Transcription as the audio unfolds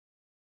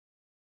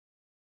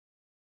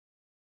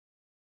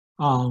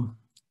Um,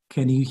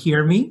 can you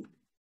hear me?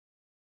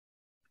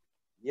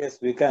 Yes,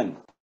 we can.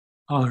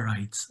 All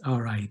right,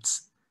 all right.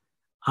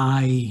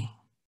 I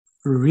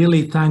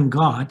really thank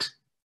God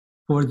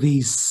for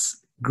this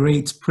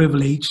great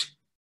privilege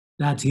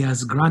that He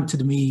has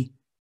granted me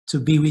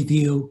to be with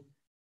you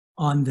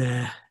on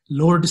the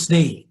Lord's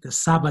Day, the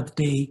Sabbath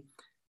day,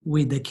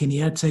 with the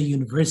Kenyatta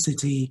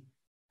University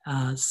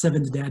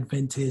Seventh-day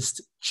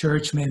Adventist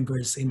church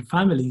members and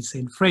families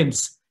and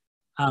friends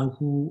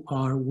who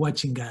are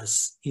watching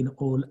us in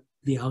all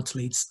the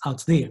outlets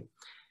out there.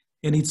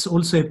 And it's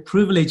also a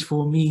privilege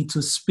for me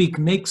to speak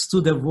next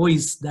to the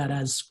voice that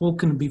has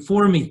spoken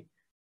before me,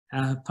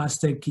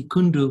 Pastor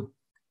Kikundu,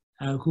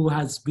 who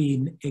has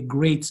been a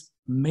great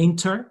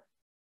mentor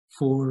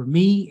for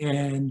me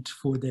and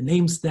for the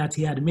names that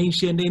he had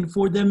mentioned and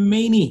for the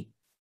many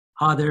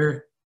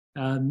other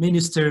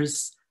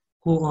ministers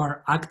who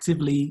are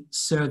actively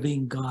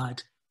serving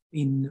God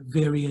in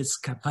various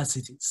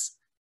capacities.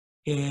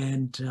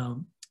 And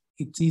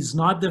it is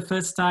not the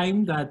first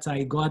time that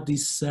I got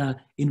this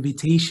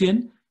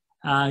invitation.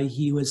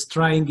 He was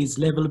trying his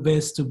level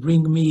best to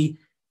bring me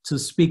to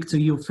speak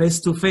to you face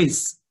to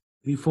face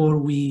before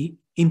we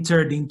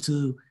entered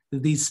into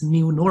this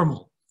new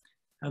normal.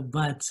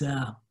 But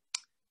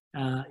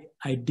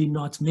I did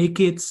not make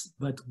it,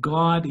 but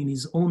God in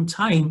his own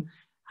time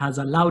has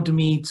allowed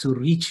me to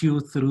reach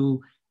you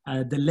through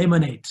the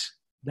lemonade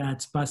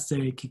that Pastor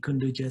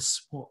Kikundu just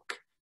spoke,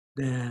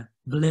 the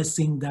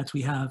blessing that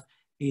we have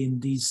in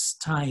this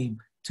time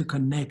to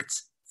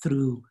connect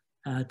through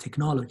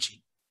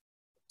technology.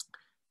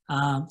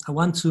 I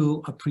want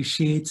to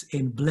appreciate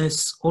and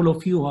bless all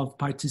of you who have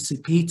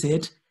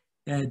participated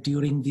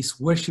during this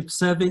worship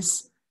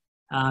service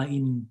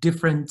in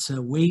different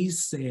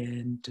ways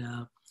and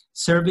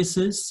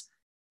services.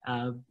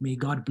 May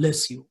God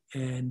bless you.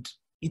 And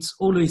it's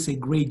always a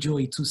great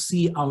joy to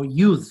see our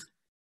youth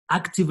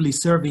actively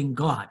serving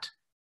God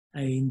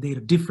in their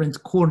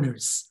different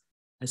corners,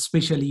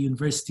 especially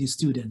university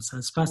students.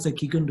 As Pastor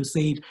Kikundu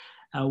said,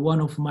 one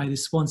of my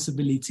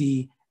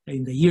responsibility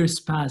in the years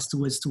past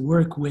was to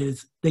work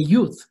with the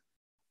youth,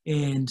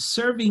 and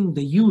serving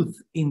the youth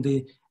in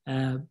the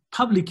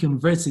public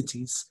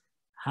universities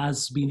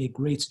has been a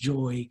great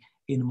joy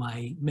in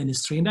my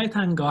ministry. And I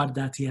thank God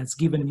that he has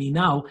given me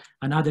now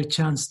another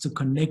chance to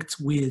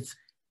connect with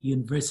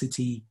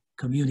university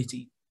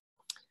community.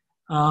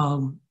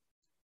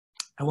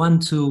 I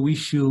want to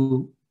wish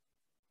you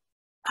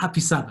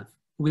happy Sabbath.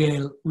 We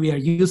are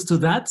used to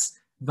that,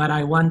 but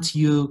I want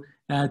you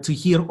to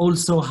hear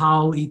also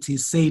how it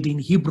is said in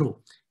Hebrew,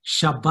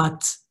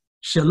 Shabbat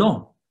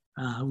Shalom.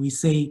 We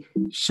say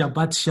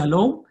Shabbat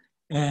Shalom,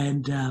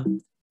 and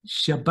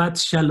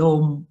Shabbat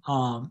Shalom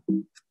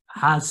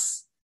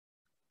has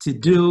to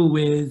do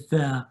with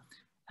the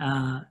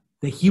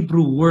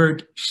Hebrew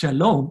word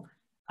Shalom.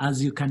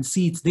 As you can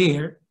see it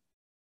there,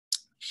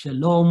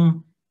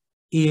 Shalom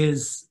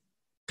is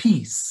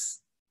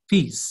peace,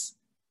 peace.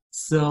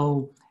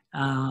 So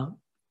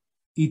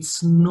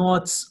it's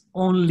not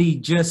only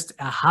just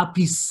a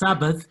happy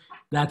Sabbath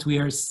that we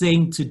are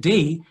saying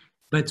today,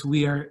 but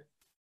we are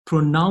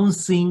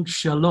pronouncing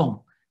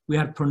Shalom. We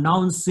are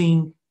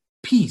pronouncing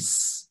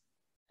peace.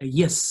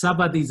 Yes,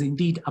 Sabbath is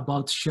indeed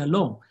about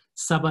Shalom.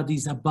 Sabbath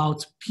is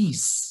about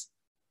peace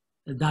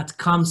that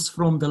comes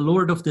from the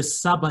Lord of the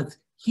Sabbath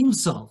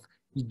himself,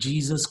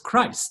 Jesus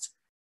Christ.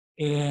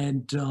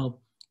 And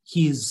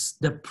he is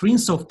the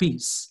Prince of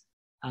Peace.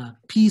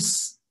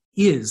 Peace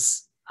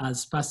is,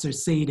 as Pastor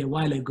said a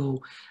while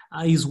ago,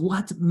 is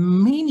what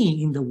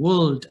many in the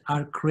world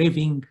are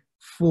craving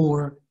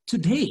for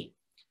today.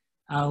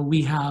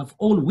 We have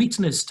all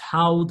witnessed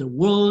how the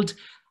world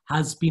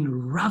has been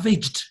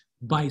ravaged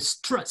by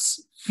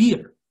stress,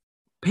 fear,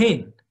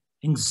 pain,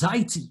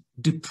 anxiety,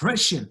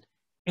 depression,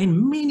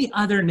 and many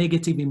other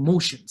negative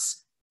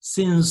emotions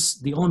since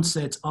the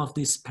onset of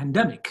this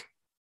pandemic.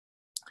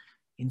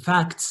 In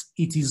fact,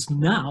 it is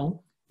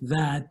now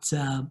that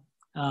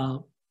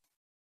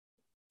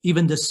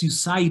even the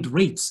suicide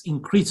rates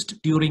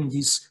increased during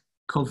this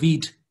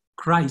COVID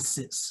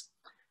crisis.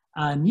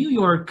 New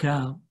York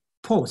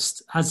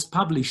Post has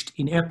published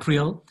in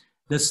April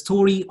the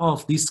story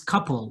of this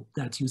couple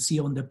that you see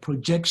on the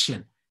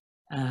projection,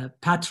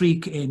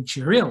 Patrick and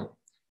Cheryl.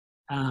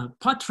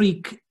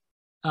 Patrick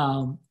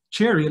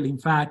Cheryl, in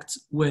fact,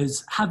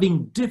 was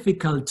having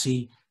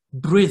difficulty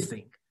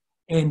breathing,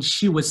 and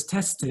she was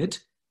tested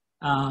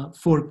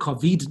for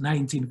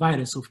COVID-19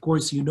 virus. Of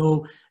course, you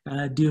know,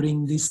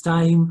 during this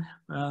time,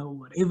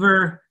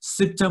 whatever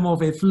symptom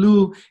of a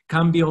flu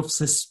can be of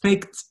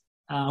suspect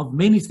of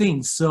many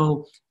things.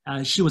 So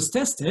she was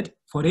tested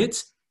for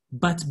it,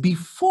 but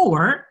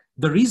before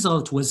the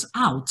result was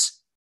out,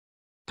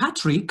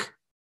 Patrick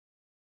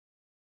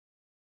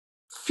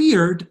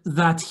feared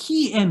that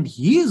he and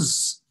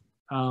his,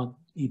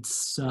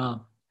 it's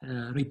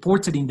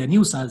reported in the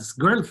news as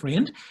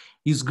girlfriend,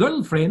 his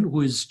girlfriend,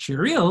 who is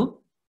Cheryl,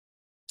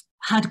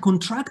 had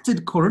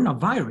contracted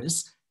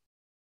coronavirus.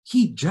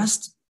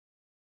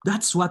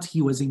 That's what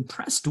he was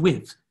impressed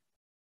with.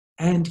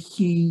 And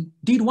he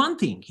did one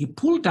thing. He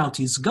pulled out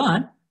his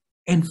gun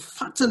and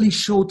fatally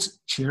shot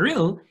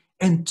Cheryl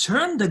and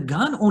turned the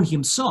gun on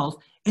himself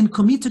and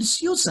committed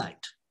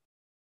suicide.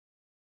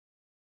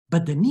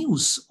 But the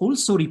news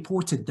also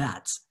reported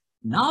that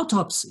an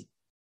autopsy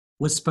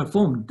was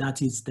performed,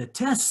 that is, the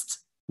test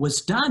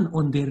was done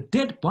on their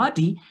dead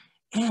body,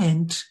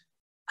 and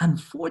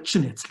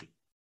unfortunately,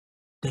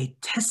 they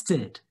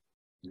tested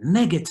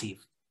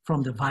negative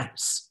from the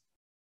virus.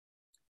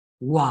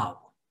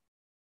 Wow,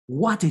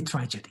 what a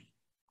tragedy.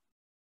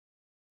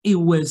 It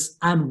was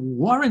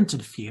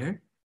unwarranted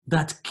fear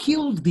that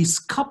killed this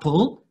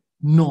couple,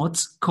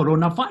 not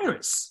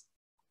coronavirus.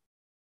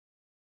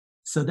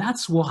 So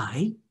that's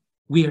why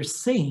we are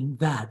saying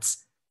that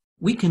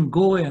we can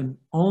go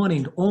on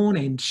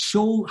and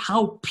show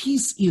how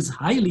peace is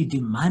highly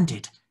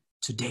demanded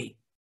today.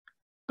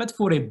 But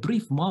for a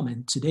brief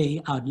moment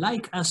today, I'd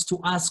like us to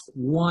ask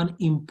one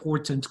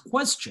important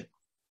question.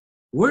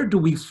 Where do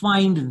we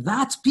find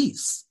that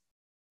peace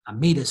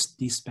amidst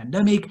this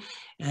pandemic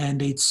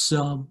and its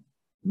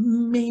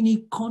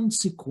many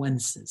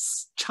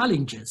consequences,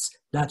 challenges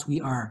that we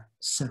are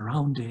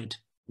surrounded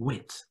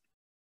with?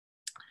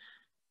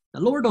 The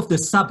Lord of the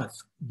Sabbath,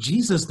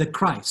 Jesus the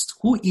Christ,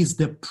 who is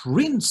the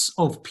Prince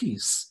of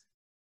Peace,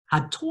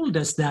 had told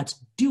us that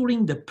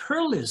during the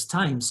perilous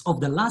times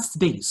of the last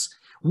days,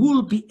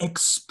 we'll be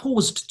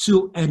exposed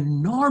to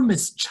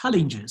enormous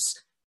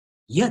challenges.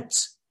 Yet,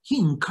 he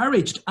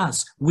encouraged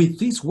us with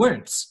these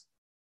words,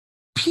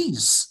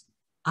 "Peace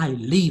I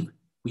leave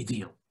with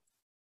you.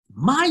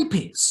 My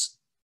peace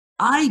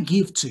I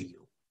give to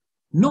you.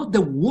 Not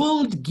the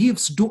world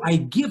gives do I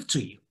give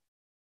to you.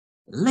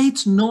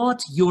 Let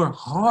not your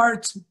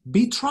heart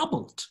be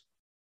troubled,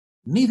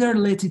 neither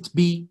let it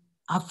be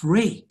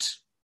afraid."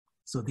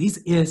 So this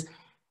is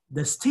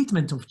the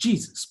statement of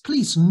Jesus.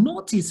 Please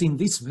notice in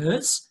this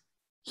verse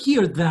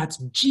here that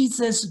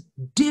Jesus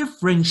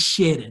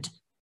differentiated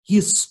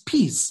his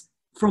peace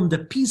from the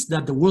peace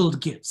that the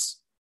world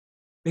gives.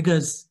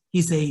 Because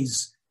he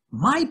says,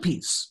 my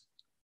peace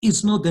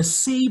is not the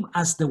same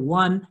as the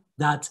one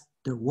that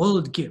the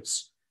world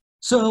gives.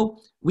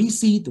 So we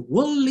see the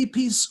worldly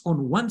peace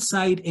on one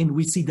side and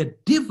we see the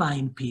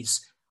divine peace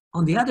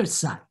on the other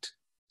side.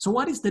 So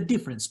what is the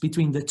difference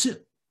between the two?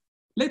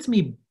 Let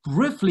me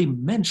briefly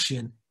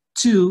mention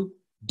two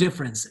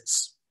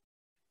differences.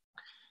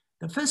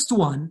 The first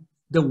one,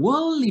 the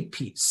worldly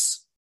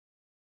peace,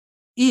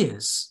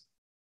 is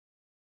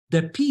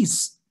the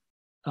peace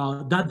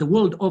that the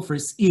world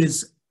offers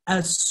is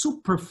a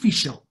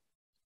superficial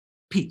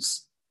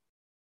peace.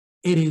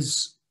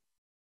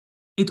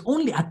 It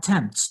only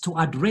attempts to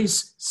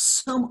address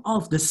some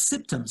of the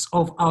symptoms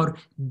of our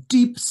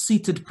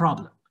deep-seated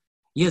problem.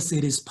 Yes,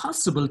 it is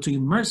possible to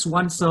immerse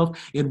oneself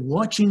in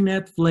watching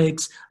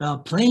Netflix,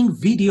 playing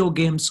video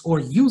games, or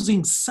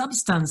using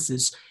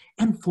substances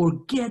and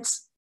forget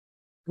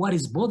what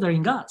is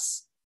bothering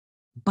us.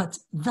 But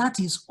that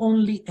is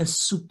only a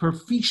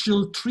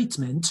superficial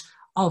treatment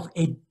of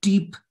a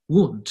deep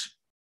wound.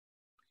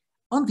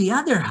 On the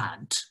other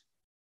hand,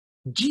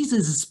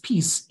 Jesus'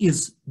 peace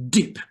is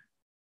deep.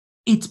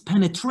 It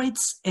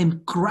penetrates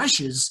and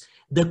crushes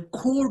the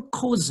core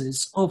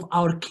causes of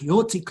our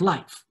chaotic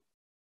life.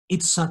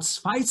 It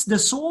satisfies the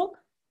soul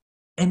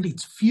and it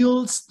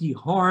fills the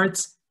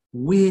heart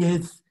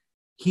with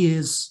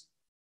his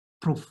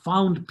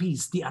profound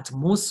peace, the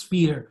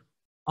atmosphere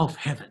of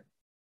heaven.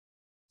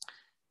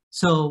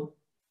 So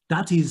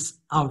that is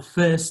our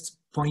first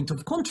point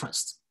of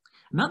contrast.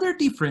 Another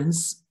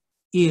difference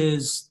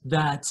is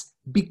that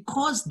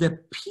because the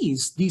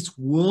peace this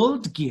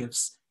world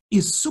gives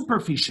is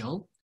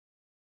superficial,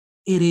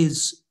 it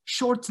is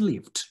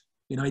short-lived.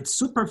 It's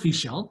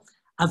superficial.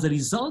 As a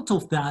result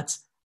of that,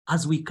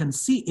 as we can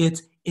see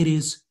it, it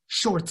is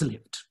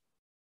short-lived.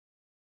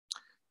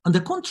 On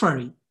the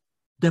contrary,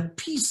 the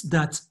peace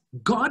that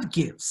God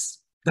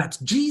gives, that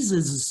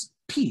Jesus'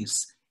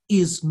 peace,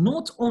 is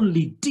not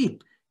only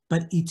deep,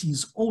 but it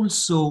is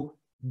also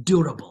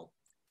durable.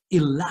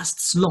 It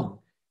lasts long.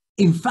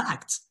 In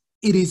fact,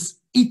 it is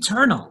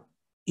eternal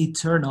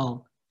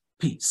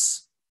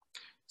peace.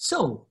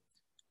 So,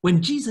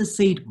 when Jesus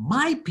said,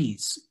 my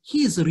peace,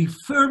 he is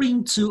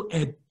referring to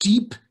a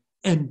deep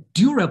and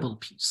durable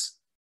peace.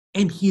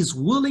 And he is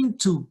willing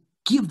to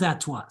give that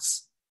to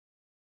us.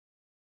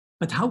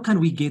 But how can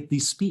we get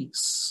this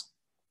peace?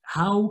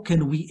 How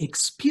can we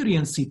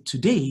experience it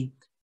today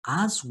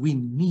as we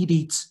need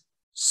it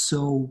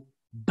so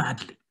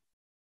badly?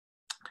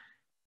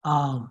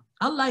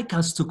 I'd like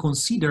us to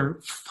consider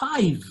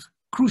 5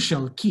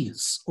 crucial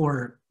keys,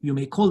 or you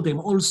may call them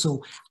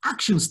also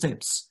action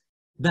steps,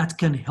 that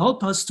can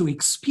help us to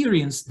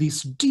experience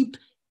this deep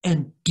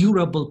and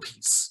durable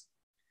peace.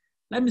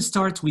 Let me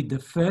start with the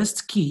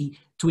first key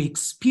to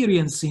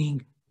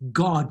experiencing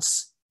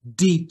God's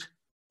deep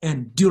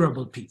and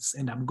durable peace.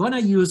 And I'm going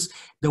to use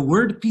the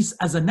word peace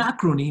as an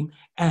acronym.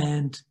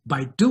 And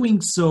by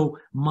doing so,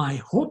 my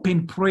hope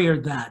and prayer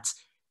that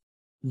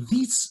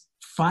these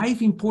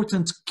 5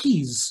 important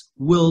keys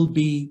will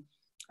be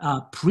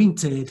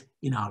printed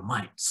in our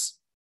minds.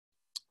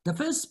 The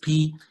first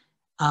P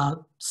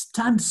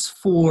stands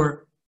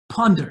for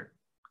ponder.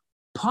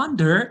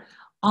 Ponder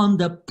on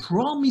the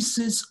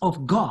promises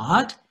of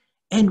God,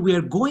 and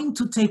we're going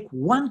to take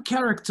one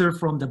character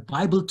from the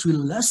Bible to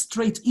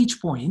illustrate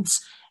each point.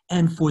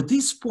 And for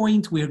this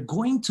point, we're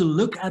going to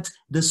look at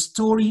the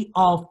story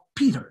of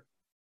Peter.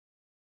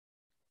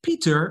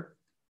 Peter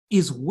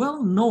is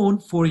well known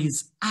for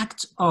his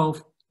act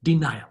of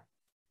denial.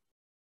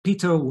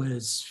 Peter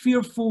was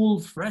fearful,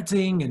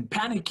 fretting, and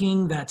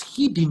panicking that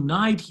he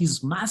denied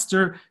his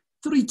master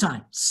 3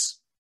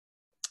 times.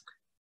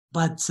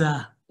 But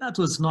that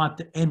was not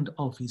the end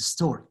of his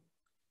story.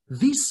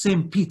 This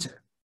same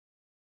Peter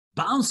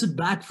bounced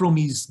back from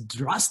his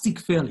drastic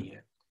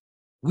failure.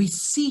 We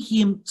see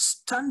him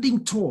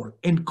standing tall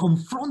and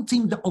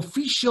confronting the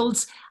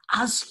officials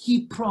as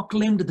he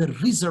proclaimed the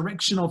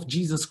resurrection of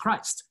Jesus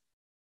Christ.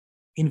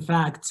 In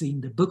fact, in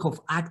the book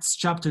of Acts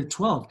chapter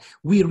 12,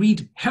 we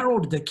read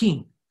Herod the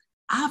king,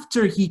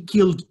 after he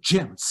killed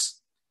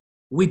James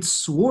with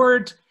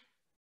sword,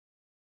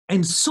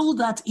 and so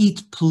that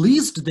it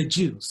pleased the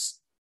Jews,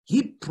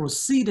 he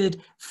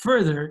proceeded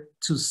further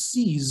to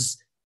seize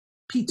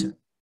Peter.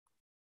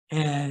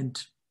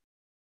 And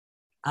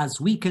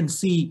as we can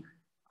see,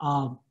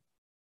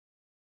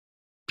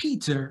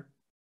 Peter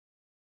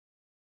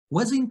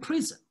was in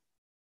prison.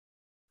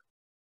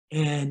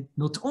 And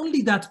not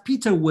only that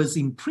Peter was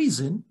in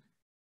prison,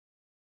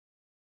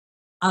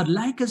 I'd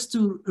like us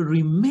to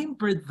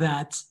remember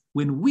that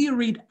when we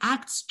read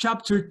Acts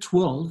chapter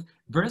 12,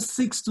 verse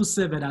 6 to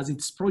 7, as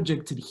it's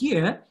projected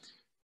here,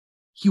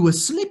 he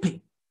was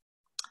sleeping.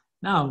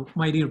 Now,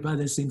 my dear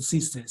brothers and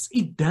sisters,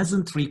 it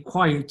doesn't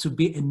require to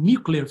be a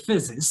nuclear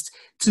physicist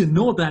to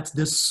know that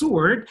the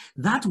sword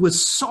that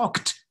was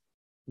soaked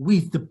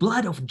with the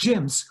blood of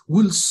James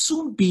will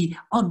soon be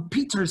on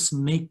Peter's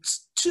neck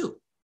too.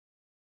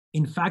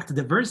 In fact,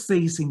 the verse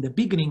says in the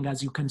beginning,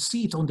 as you can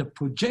see it on the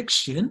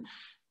projection,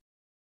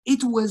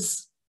 it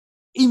was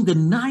in the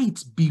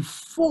night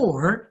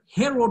before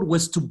Herod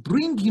was to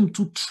bring him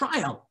to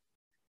trial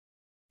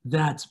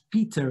that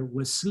Peter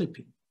was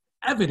sleeping.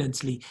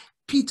 Evidently,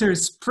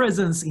 Peter's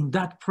presence in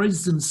that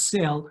prison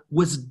cell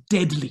was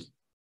deadly.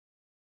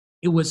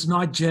 It was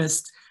not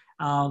just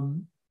a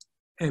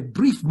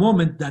brief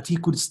moment that he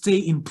could stay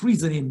in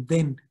prison and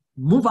then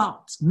move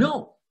out.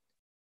 No,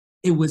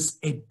 it was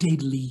a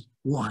deadly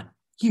one.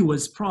 He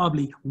was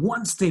probably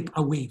one step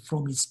away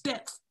from his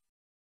death.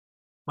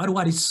 But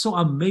what is so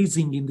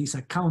amazing in this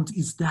account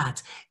is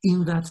that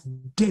in that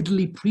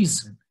deadly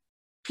prison,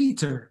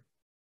 Peter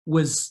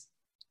was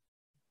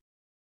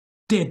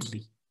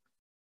deadly.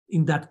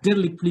 In that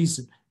deadly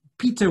prison,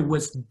 Peter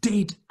was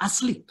dead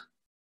asleep.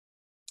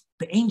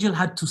 The angel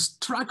had to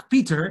strike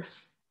Peter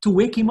to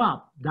wake him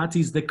up. That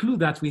is the clue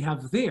that we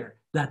have there,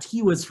 that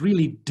he was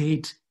really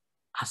dead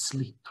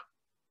asleep.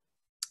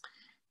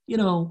 You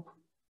know,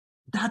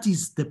 that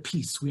is the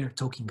peace we are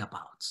talking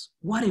about.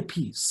 What a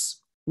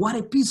peace. What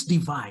a peace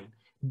divine,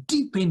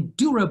 deep and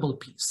durable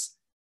peace.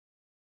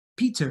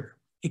 Peter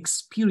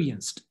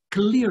experienced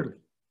clearly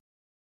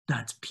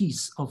that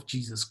peace of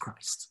Jesus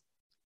Christ.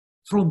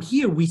 From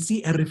here, we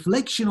see a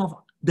reflection of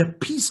the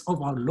peace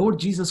of our Lord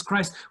Jesus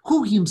Christ,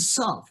 who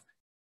himself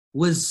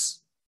was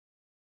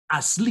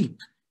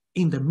asleep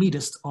in the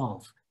midst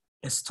of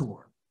a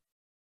storm.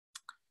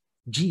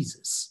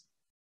 Jesus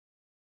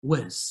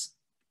was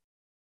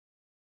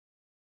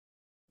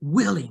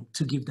willing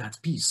to give that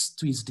peace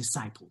to his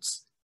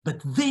disciples.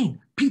 But then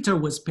Peter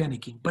was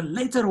panicking. But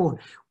later on,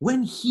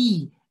 when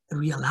he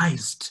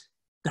realized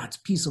that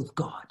peace of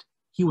God,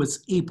 he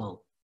was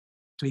able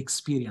to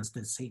experience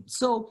the same.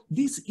 So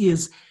this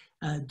is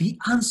the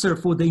answer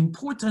for the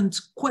important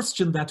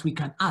question that we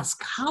can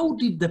ask. How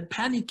did the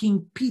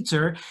panicking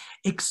Peter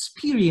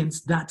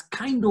experience that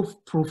kind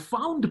of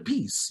profound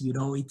peace? You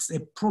know, it's a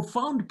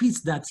profound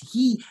peace that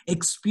he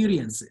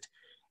experienced it.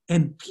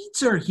 And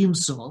Peter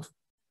himself,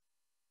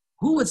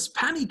 who was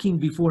panicking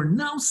before,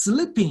 now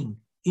sleeping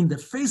in the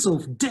face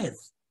of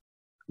death,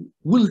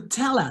 will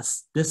tell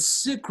us the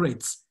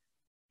secrets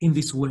in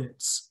these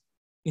words.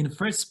 In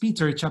 1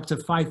 Peter chapter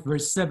 5,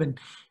 verse 7,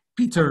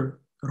 Peter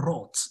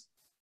wrote,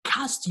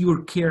 "Cast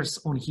your cares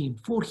on him,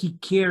 for he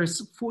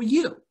cares for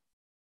you."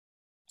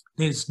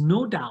 There's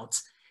no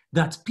doubt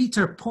that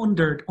Peter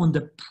pondered on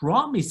the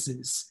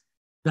promises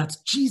that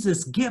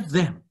Jesus gave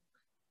them,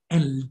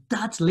 and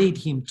that led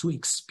him to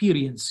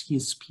experience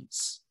his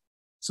peace.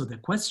 So the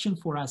question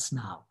for us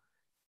now,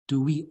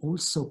 do we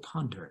also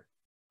ponder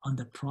on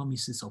the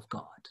promises of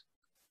God?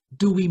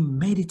 Do we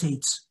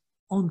meditate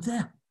on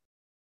them?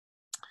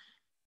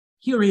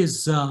 Here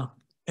is a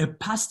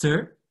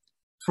pastor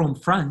from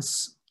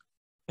France,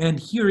 and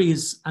here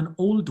is an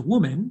old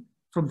woman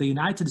from the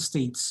United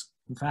States.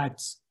 In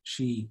fact,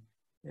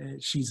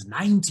 she's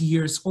 90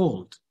 years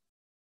old,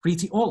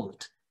 pretty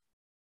old.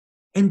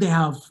 And they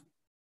have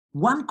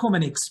one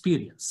common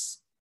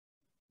experience.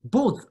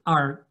 Both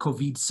are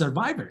COVID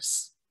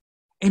survivors,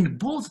 and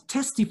both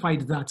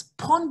testified that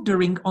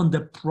pondering on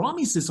the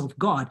promises of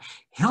God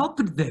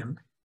helped them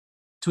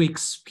to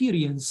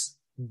experience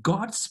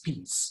God's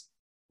peace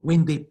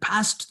when they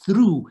passed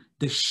through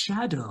the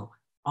shadow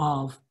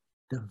of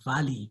the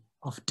valley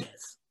of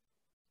death.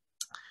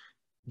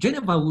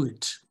 Geneva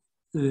Wood,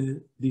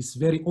 this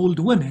very old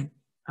woman,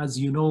 as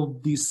you know,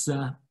 this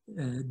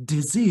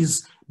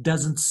disease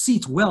doesn't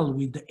sit well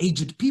with the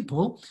aged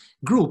people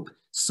group.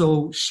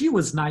 So she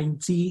was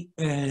 90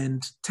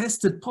 and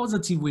tested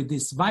positive with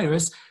this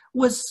virus,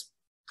 was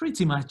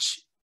pretty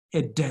much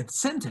a death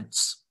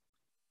sentence.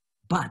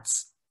 But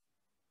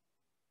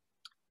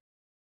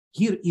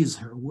here is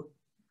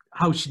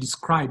how she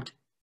described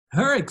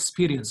her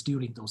experience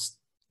during those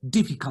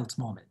difficult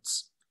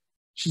moments.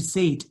 She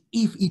said,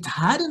 if it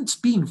hadn't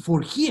been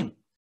for him,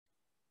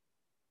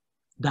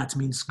 that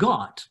means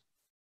God,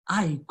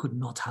 I could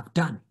not have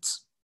done it.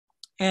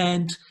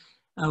 And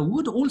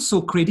Wood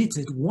also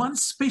credited one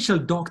special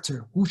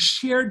doctor who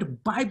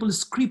shared Bible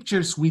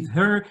scriptures with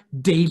her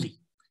daily.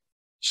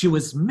 She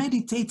was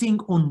meditating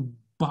on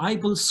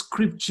Bible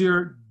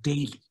scripture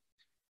daily,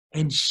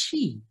 and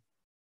she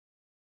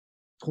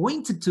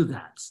pointed to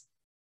that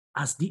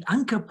as the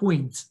anchor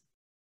point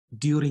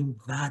during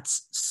that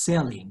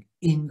selling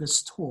in the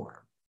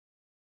store.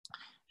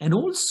 And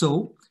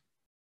also,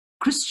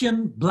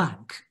 Christian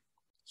Blank,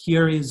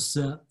 here is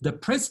the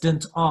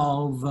president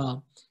of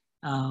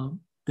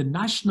the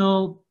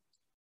National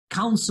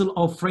Council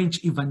of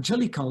French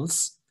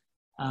Evangelicals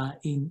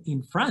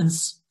in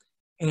France.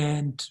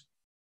 And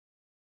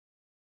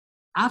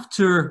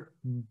after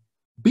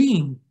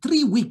being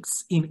 3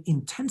 weeks in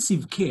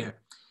intensive care,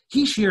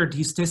 he shared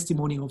his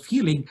testimony of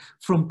healing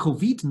from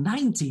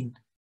COVID-19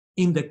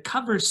 in the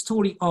cover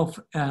story of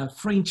a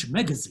French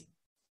magazine.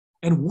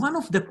 And one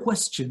of the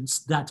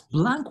questions that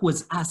Blank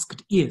was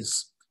asked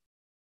is,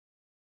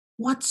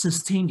 what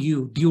sustained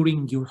you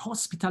during your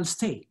hospital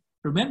stay?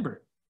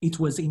 Remember, it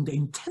was in the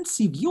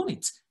intensive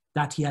unit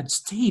that he had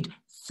stayed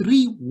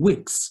 3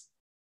 weeks.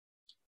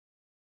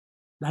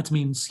 That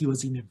means he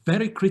was in a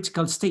very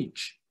critical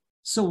stage.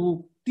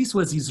 So this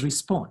was his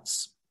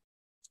response.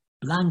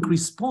 Blank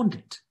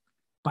responded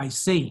by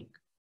saying,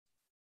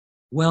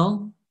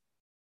 well,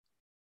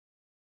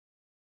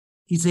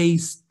 he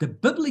says, the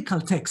biblical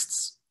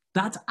texts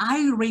that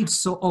I read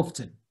so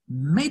often,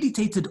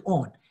 meditated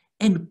on,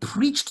 and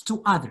preached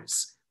to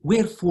others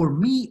were for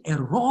me a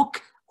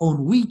rock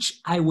on which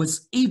I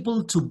was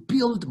able to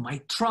build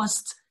my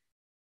trust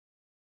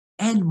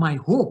and my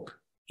hope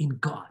in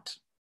God.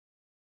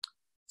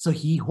 So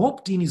he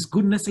hoped in his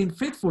goodness and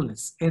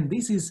faithfulness. And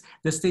this is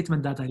the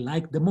statement that I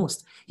like the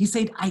most. He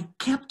said, I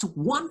kept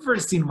one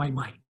verse in my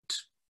mind.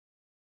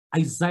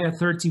 Isaiah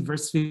 30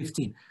 verse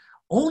 15.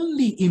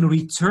 Only in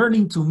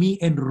returning to me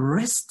and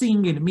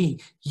resting in me,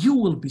 you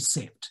will be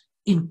saved.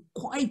 In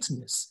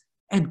quietness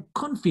and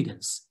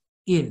confidence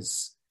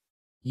is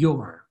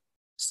your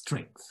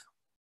strength.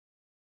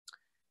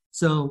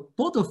 So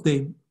both of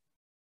them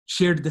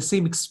shared the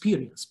same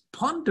experience.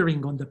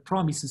 Pondering on the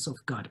promises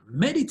of God,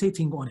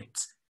 meditating on it,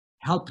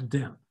 helped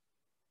them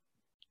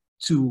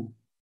to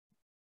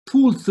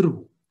pull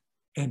through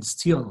and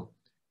still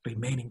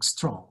remaining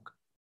strong.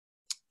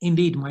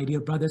 Indeed, my dear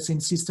brothers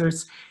and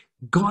sisters,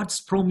 God's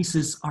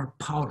promises are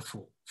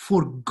powerful,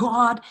 for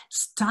God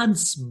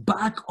stands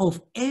back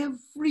of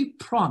every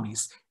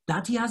promise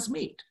that he has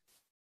made.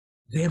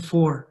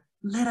 Therefore,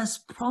 let us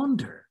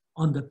ponder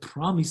on the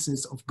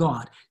promises of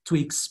God to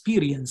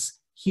experience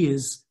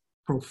his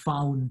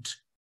profound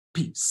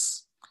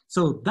peace.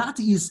 So that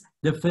is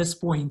the first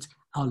point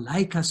I would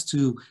like us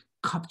to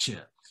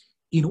capture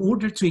in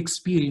order to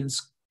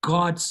experience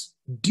God's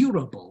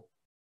durable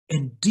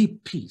and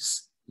deep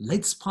peace.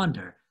 Let's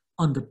ponder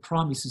on the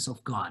promises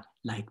of God,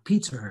 like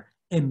Peter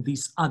and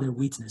these other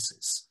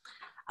witnesses.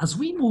 As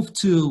we move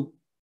to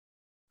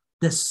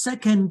the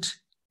second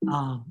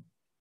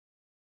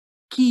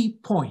key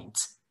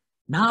point,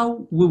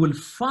 now we will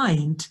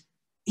find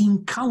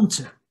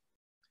encounter.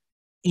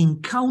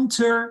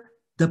 Encounter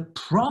the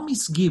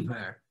promise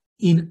giver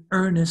in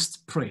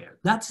earnest prayer.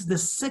 That's the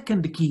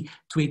second key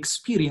to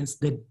experience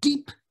the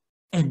deep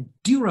and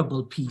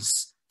durable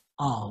peace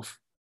of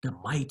the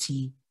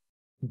mighty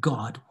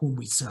God whom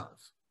we serve.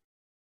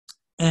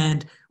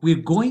 And we're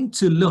going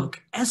to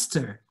look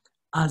Esther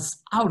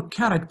as our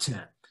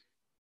character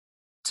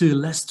to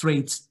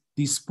illustrate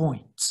this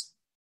point.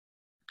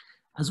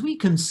 As we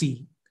can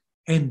see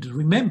and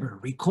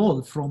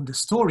recall from the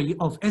story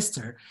of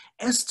Esther,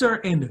 Esther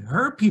and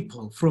her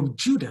people from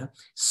Judah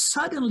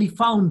suddenly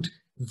found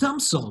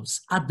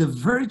themselves at the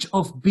verge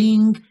of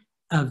being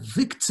a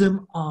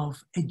victim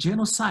of a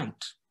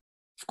genocide.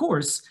 Of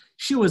course,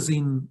 she was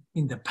in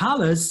the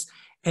palace,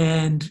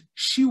 and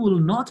she will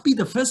not be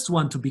the first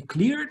one to be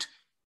cleared,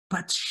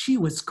 but she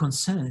was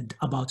concerned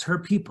about her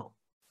people.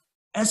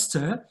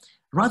 Esther,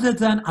 rather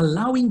than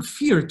allowing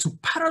fear to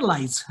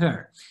paralyze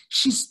her,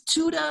 she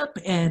stood up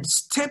and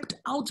stepped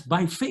out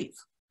by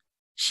faith.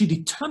 She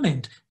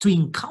determined to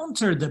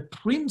encounter the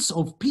Prince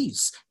of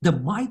Peace, the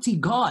mighty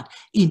God,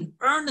 in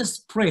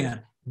earnest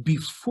prayer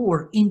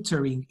before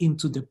entering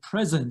into the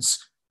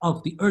presence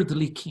of the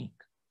earthly king.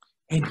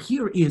 And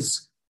here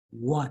is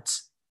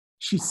what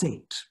she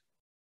said.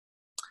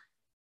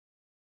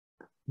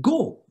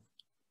 Go,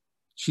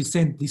 she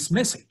sent this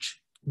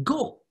message.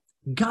 Go,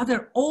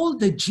 gather all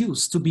the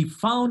Jews to be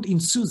found in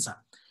Susa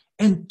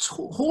and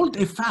hold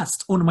a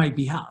fast on my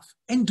behalf,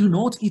 and do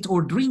not eat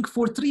or drink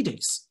for 3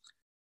 days,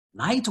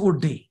 night or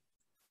day.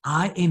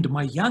 I and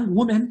my young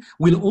woman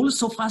will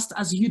also fast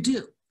as you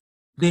do.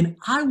 Then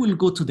I will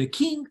go to the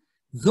king,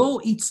 though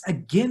it's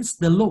against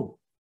the law.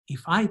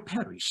 If I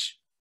perish,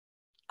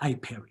 I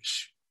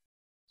perish.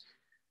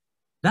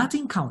 That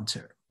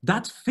encounter,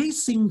 that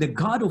facing the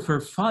God of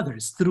her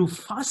fathers through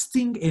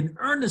fasting and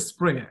earnest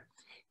prayer,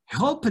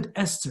 helped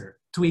Esther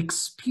to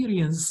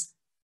experience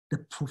the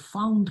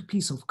profound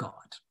peace of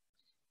God.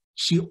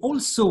 She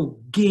also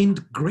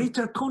gained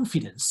greater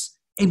confidence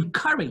and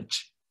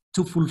courage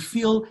to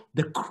fulfill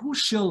the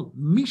crucial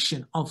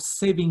mission of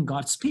saving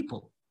God's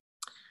people.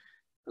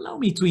 Allow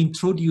me to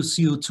introduce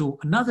you to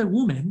another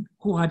woman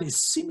who had a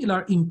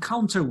similar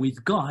encounter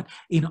with God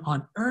in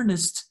an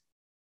earnest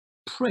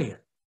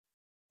prayer,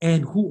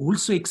 and who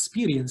also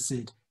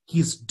experienced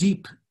his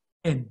deep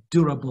and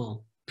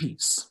durable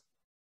peace.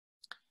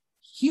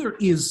 Here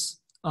is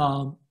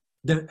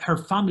her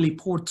family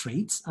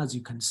portrait, as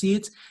you can see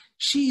it.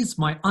 She is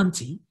my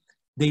auntie.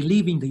 They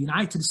live in the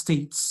United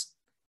States.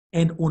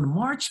 And on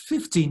March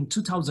 15,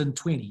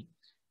 2020,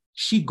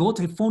 she got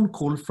a phone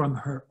call from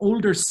her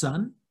older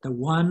son, the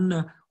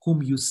one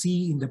whom you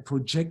see in the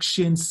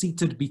projection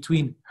seated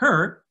between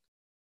her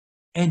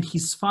and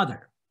his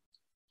father.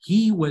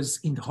 He was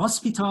in the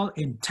hospital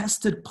and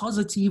tested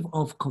positive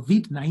of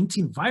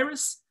COVID-19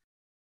 virus.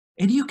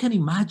 And you can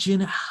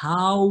imagine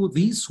how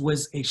this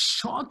was a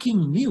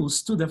shocking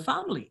news to the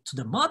family, to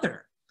the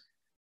mother.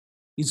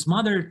 His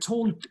mother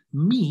told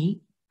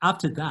me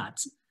after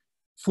that,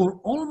 for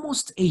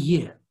almost a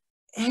year,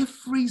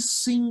 every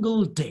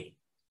single day,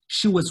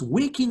 she was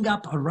waking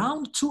up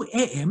around 2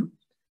 a.m.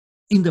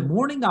 in the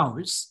morning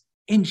hours,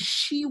 and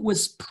she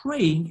was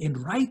praying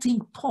and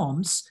writing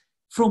poems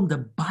from the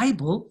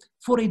Bible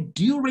for a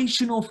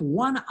duration of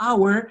 1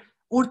 hour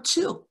or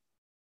 2.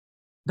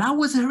 That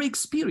was her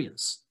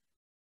experience.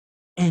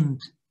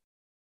 And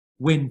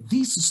when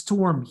this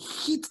storm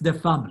hit the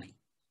family,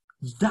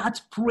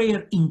 that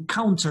prayer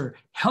encounter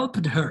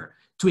helped her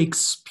to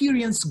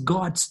experience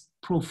God's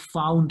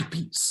profound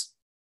peace.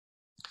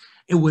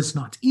 It was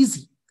not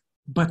easy,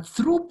 but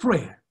through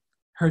prayer,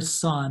 her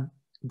son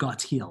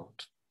got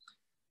healed.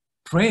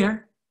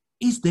 Prayer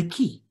is the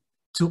key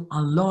to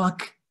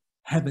unlock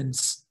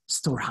heaven's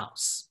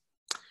storehouse.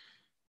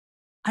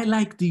 I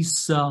like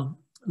these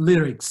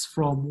lyrics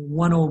from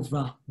one of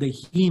the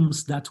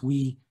hymns that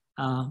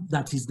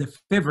is the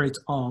favorite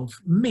of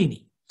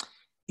many.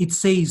 It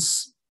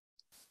says,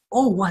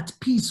 "Oh, what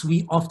peace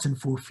we often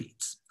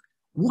forfeit,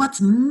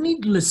 what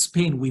needless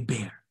pain we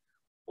bear,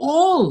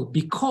 all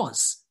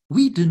because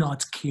we do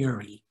not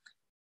carry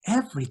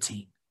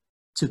everything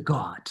to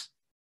God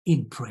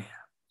in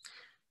prayer."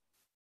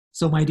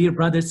 So, my dear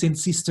brothers and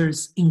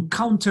sisters,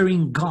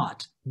 encountering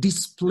God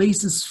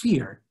displaces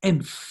fear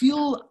and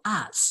fills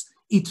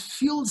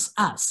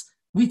us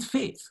with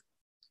faith.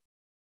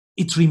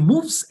 It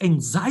removes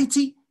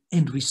anxiety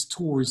and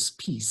restores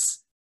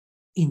peace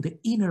in the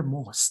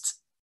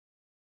innermost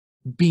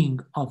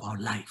being of our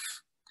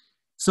life.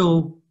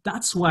 So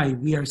that's why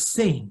we are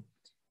saying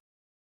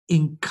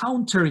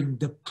encountering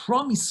the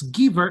promise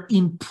giver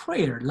in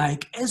prayer,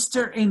 like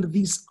Esther and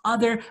these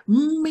other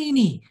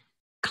many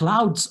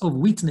clouds of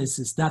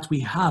witnesses that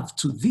we have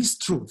to this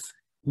truth,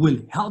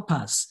 will help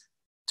us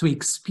to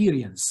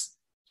experience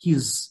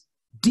his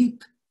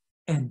deep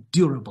and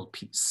durable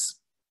peace.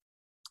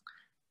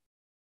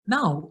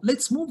 Now,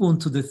 let's move on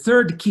to the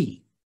third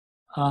key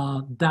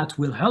that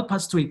will help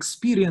us to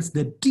experience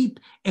the deep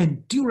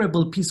and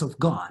durable peace of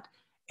God,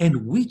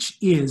 and which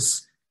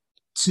is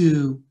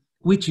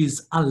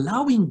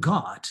allowing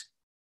God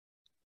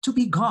to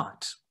be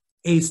God.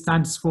 A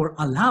stands for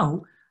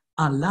allow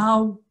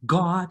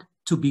God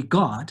to be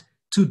God,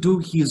 to do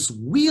his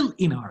will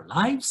in our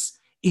lives,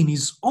 in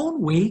his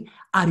own way,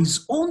 at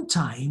his own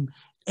time,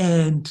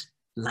 and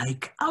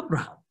like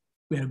Abraham.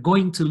 We are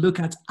going to look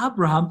at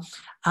Abraham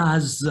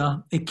as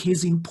a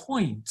case in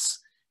point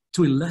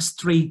to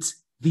illustrate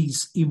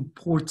these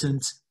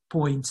important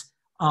points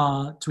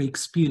to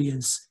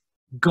experience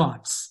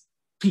God's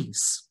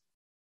peace.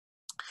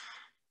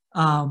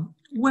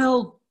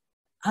 Well,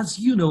 as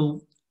you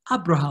know,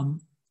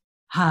 Abraham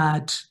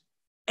had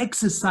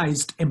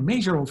exercised a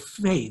measure of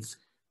faith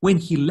when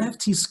he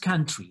left his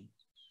country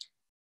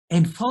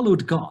and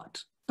followed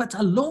God. But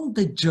along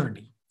the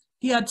journey,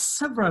 he had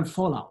several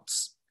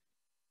fallouts,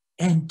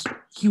 and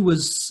he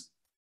was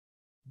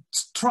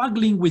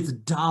struggling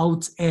with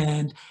doubt,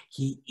 and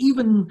he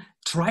even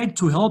tried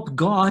to help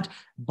God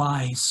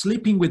by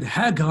sleeping with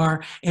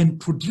Hagar and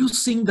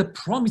producing the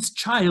promised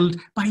child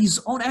by his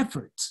own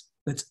efforts.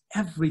 But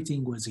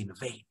everything was in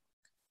vain.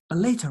 But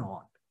later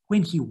on,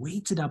 when he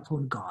waited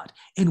upon God,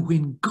 and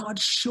when God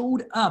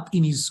showed up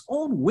in his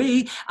own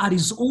way at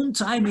his own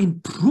time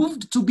and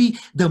proved to be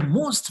the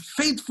most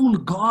faithful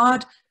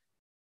God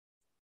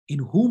in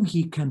whom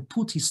he can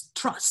put his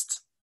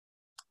trust,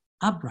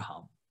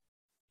 Abraham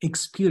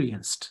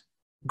experienced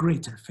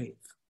greater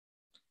faith.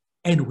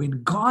 And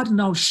when God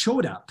now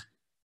showed up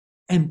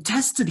and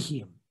tested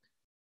him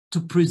to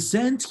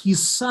present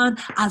his son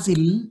as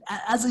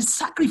a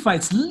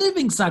sacrifice,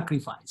 living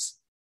sacrifice,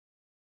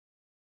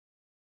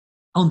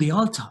 on the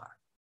altar,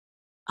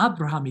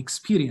 Abraham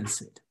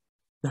experienced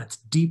that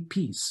deep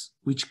peace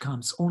which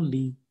comes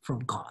only from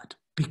God,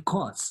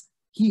 because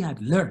he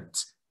had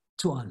learned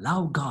to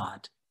allow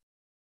God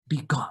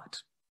be God.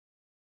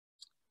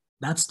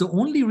 That's the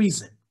only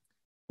reason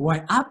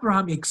why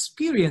Abraham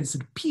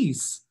experienced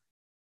peace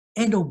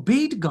and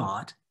obeyed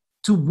God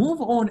to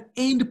move on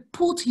and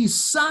put his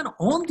son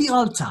on the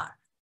altar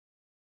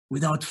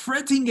without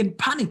fretting and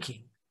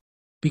panicking,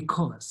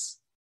 because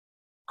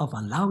of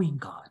allowing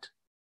God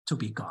to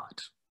be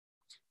God.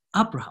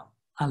 Abraham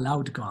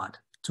allowed God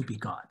to be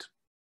God.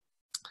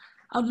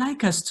 I would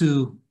like us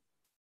to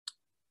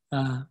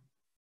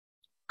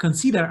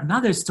consider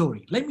another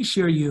story. Let me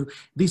share you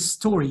this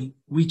story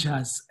which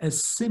has a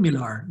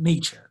similar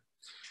nature.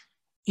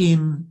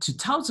 In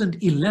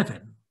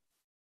 2011,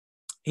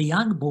 a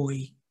young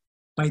boy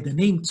by the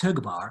name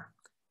Tegbar,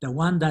 the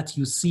one that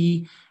you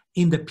see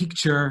in the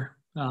picture,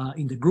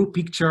 in the group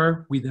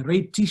picture with the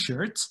red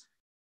t-shirt,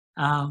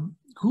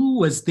 who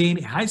was then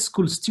a high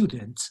school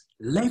student,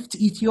 left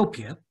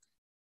Ethiopia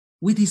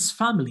with his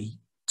family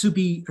to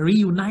be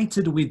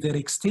reunited with their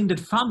extended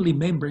family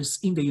members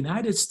in the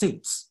United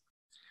States.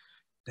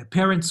 The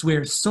parents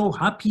were so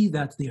happy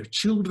that their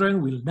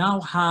children will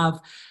now have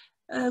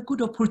a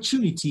good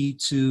opportunity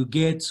to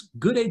get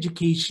good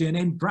education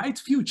and bright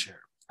future.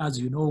 As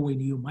you know, when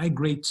you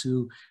migrate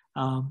to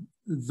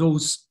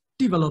those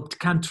developed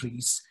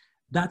countries,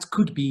 that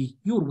could be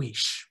your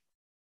wish.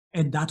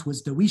 And that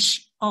was the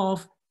wish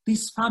of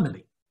this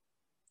family.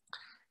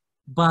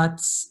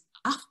 But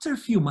after a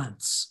few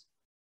months,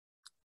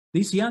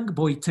 this young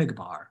boy,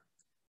 Tegbar,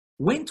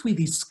 went with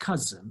his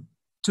cousin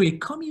to a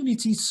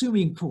community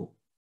swimming pool.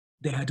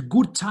 They had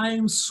good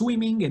time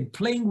swimming and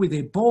playing with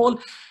a ball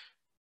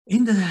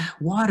in the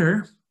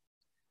water.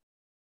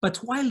 But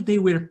while they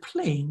were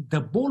playing, the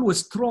ball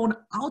was thrown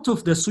out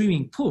of the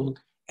swimming pool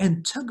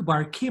and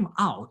Tegbar came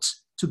out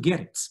to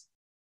get it.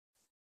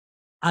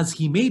 As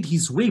he made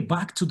his way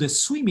back to the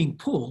swimming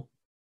pool,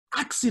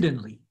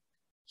 accidentally,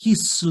 he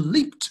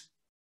slipped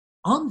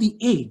on the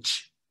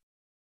edge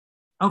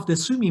of the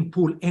swimming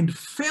pool and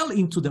fell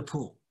into the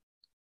pool.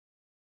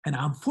 And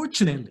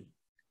unfortunately,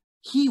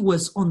 he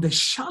was on the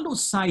shallow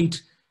side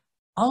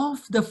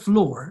of the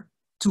floor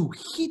to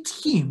hit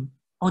him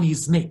on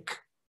his neck.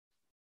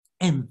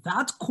 And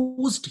that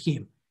caused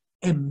him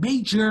a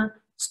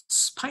major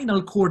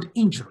spinal cord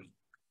injury,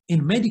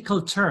 in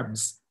medical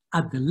terms,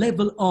 at the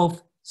level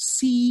of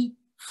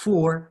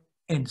C4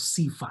 and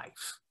C5.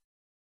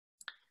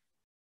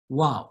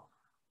 Wow.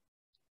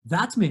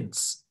 That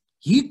means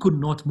he could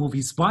not move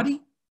his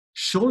body,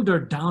 shoulder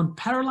down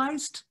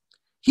paralyzed.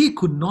 He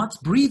could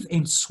not breathe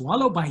and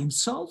swallow by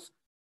himself.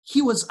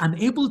 He was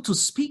unable to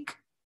speak.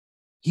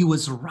 He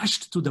was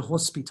rushed to the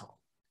hospital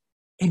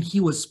and he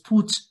was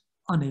put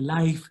on a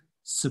life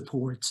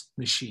support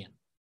machine.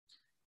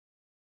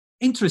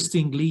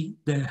 Interestingly,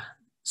 the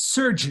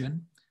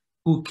surgeon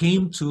who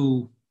came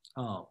to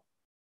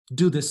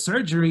do the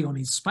surgery on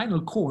his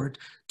spinal cord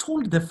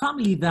told the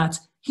family that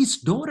his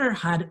daughter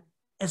had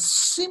a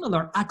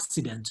similar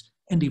accident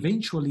and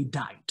eventually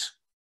died.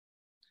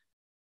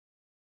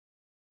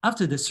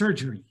 After the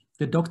surgery,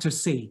 the doctor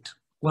said,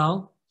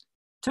 well,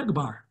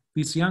 Tegbar,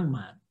 this young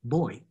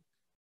boy,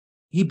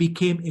 he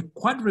became a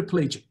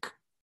quadriplegic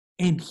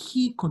and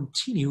he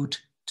continued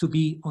to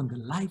be on the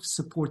life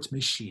support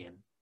machine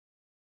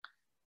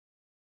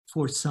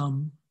for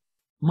some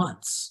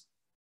months.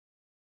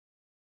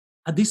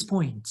 At this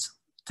point,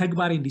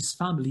 Tegbar and his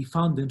family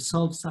found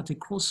themselves at a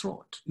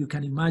crossroad. You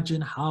can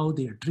imagine how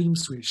their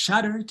dreams were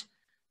shattered,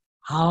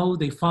 how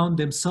they found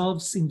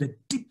themselves in the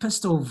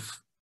deepest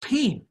of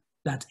pain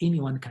that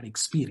anyone can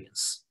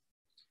experience.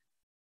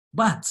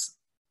 But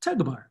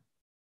Tegbar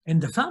and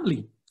the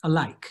family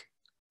alike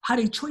had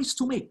a choice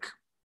to make.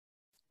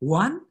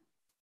 One,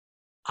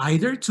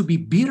 either to be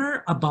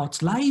bitter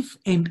about life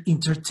and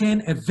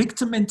entertain a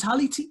victim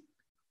mentality,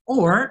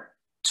 or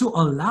to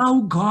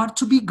allow God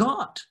to be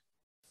God.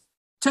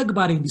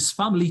 Tegbar and his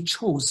family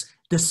chose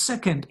the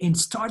second and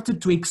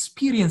started to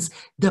experience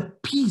the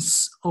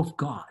peace of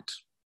God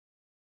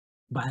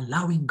by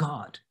allowing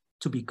God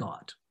to be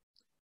God.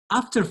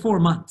 After 4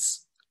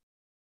 months,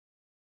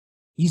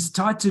 he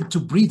started to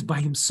breathe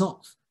by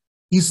himself.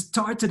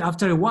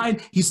 After a while,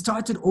 he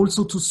started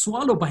also to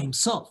swallow by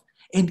himself.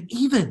 And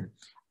even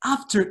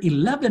after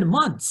 11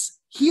 months,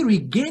 he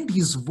regained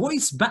his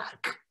voice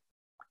back.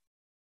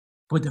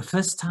 For the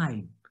first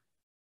time,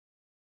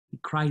 he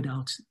cried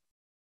out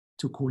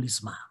to call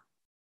his mom.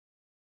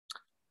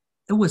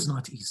 It was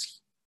not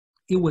easy.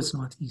 It was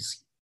not easy.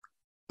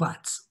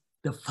 But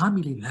the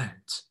family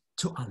learned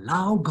to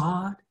allow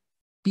God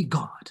be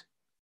God,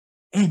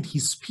 and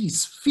his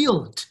peace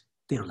filled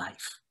their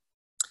life.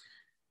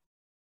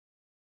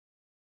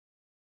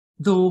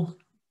 Though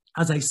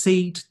As I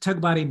said,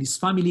 Tagbar and his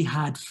family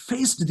had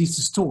faced this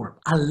storm.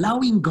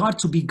 Allowing God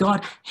to be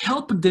God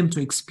helped them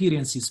to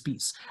experience his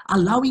peace.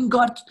 Allowing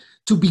God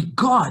to be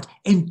God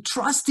and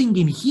trusting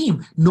in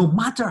him, no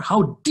matter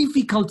how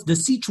difficult the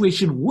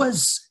situation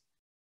was,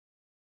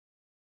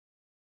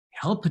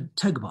 helped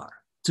Tagbar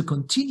to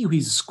continue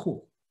his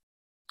school.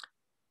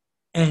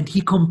 And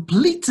he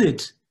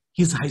completed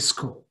his high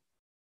school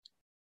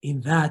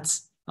in that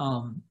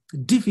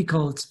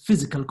difficult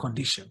physical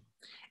condition.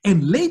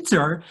 And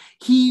later,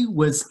 he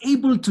was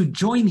able to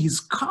join his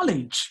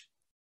college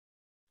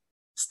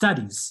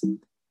studies.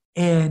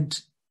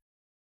 And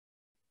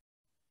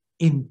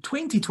in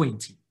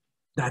 2020,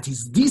 that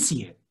is this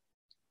year,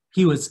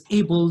 he was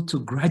able to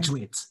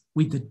graduate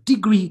with the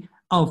degree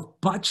of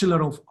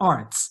Bachelor of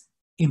Arts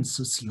in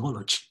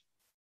Sociology.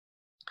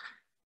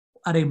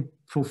 What a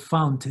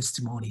profound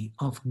testimony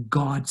of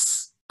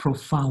God's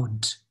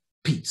profound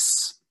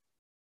peace,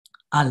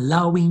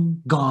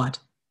 allowing God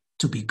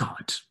to be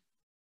God.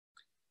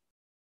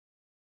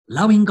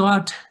 Allowing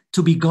God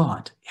to be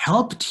God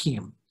helped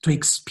him to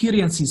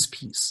experience his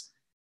peace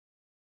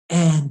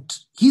and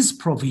his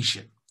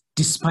provision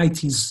despite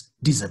his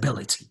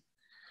disability.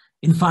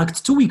 In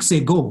fact, 2 weeks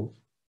ago,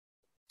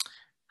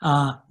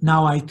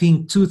 now I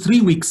think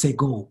 2-3 weeks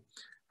ago,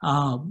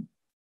 one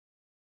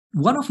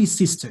of his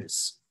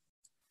sisters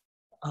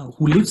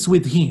who lives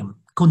with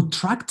him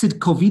contracted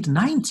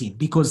COVID-19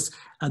 because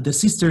the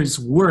sisters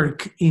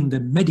work in the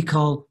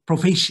medical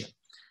profession,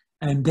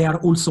 and they are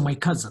also my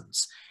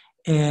cousins.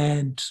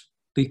 And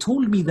they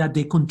told me that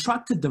they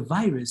contracted the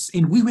virus,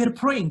 and we were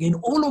praying, and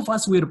all of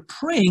us were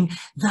praying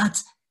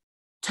that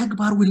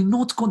Tagbar will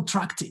not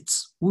contract it.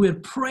 We were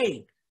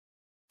praying,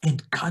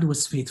 and God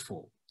was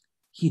faithful.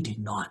 He did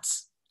not.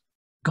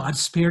 God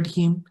spared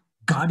him.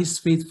 God is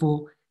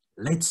faithful.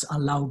 Let's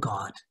allow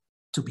God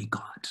to be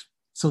God.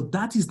 So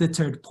that is the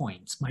third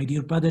point, my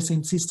dear brothers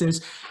and sisters.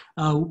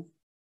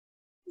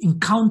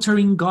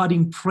 Encountering God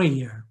in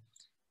prayer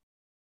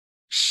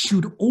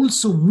should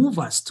also move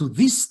us to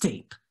this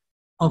step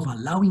of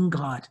allowing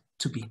God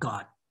to be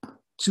God,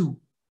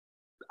 to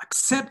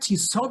accept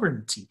his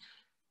sovereignty,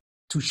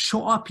 to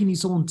show up in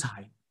his own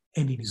time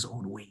and in his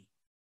own way.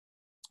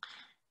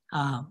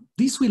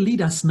 This will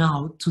lead us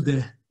now to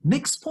the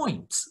next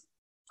point,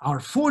 our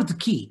fourth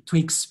key to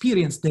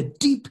experience the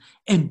deep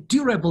and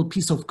durable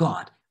peace of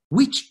God,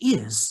 which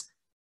is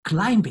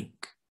climbing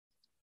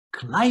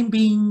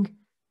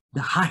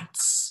the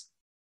heights,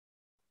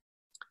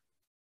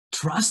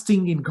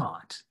 trusting in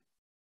God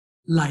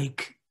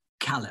like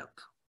Caleb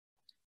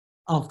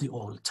of the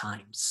old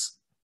times.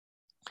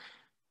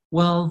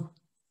 Well,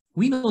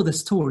 we know the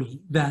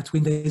story that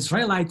when the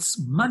Israelites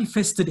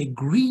manifested a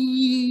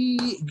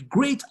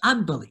great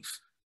unbelief,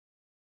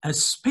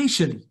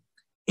 especially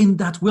in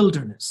that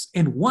wilderness,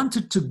 and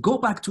wanted to go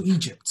back to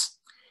Egypt,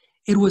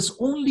 it was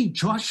only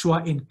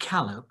Joshua and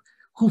Caleb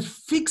who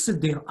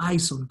fixed their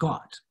eyes on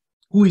God,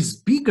 who is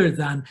bigger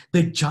than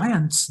the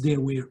giants they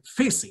were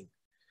facing.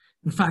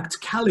 In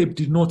fact, Caleb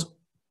did not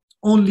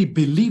only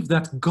believe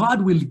that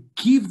God will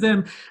give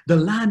them the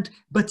land,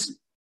 but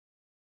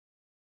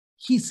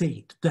he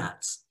said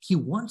that he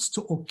wants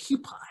to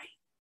occupy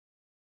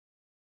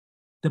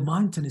the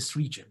mountainous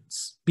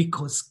regions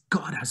because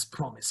God has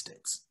promised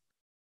it.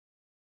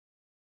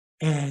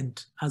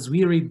 And as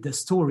we read the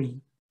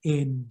story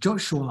in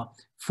Joshua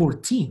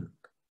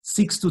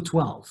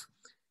 14:6-12,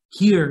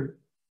 here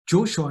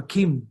Joshua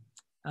came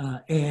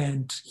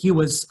and he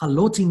was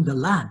allotting the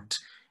land.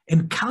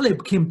 And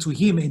Caleb came to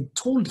him and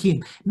told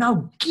him,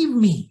 "Now give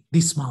me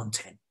this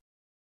mountain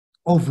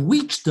of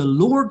which the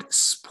Lord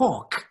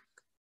spoke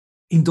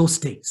in those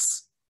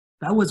days."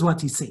 That was what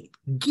he said.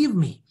 Give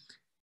me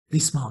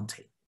this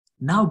mountain.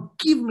 Now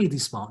give me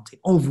this mountain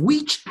of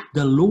which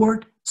the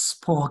Lord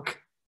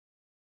spoke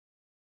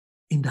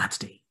in that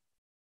day.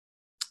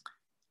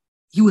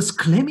 He was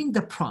claiming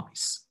the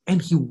promise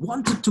and he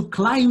wanted to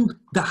climb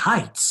the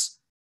heights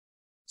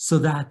so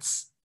that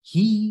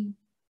he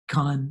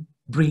can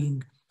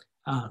bring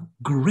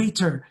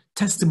greater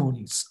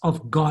testimonies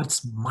of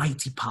God's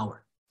mighty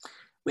power.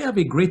 We have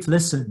a great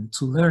lesson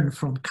to learn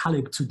from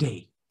Caleb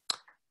today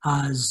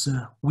as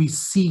we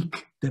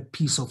seek the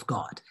peace of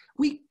God.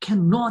 We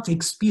cannot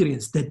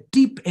experience the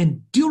deep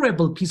and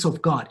durable peace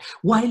of God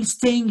while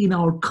staying in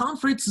our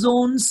comfort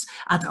zones,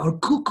 at our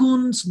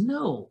cocoons.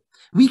 No,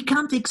 we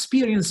can't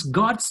experience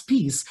God's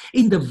peace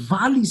in the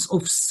valleys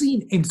of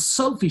sin and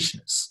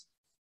selfishness.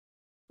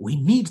 We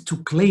need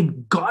to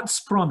claim God's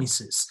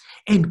promises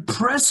and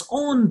press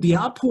on the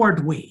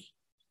upward way.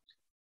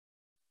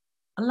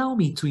 Allow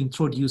me to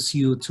introduce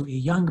you to a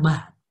young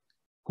man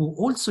who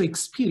also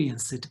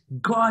experienced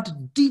God's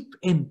deep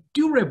and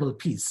durable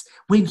peace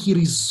when he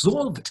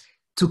resolved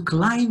to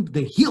climb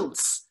the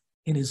hills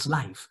in his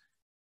life,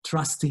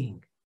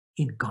 trusting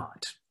in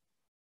God.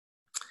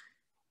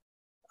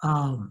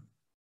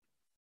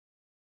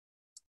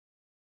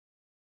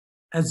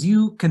 As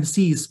you can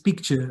see his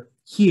picture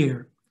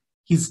here,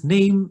 his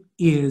name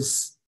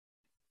is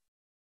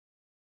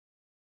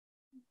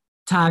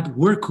Tad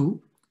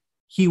Werku.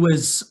 He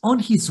was on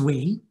his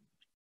way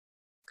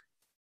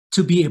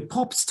to be a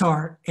pop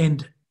star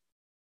and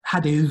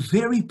had a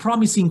very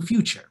promising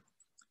future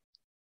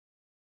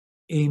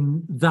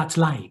in that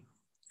line.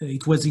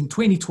 It was in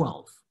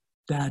 2012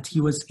 that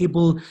he was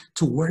able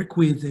to work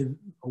with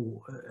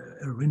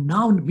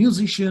renowned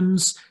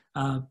musicians,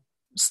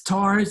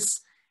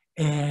 stars,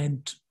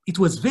 and it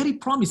was very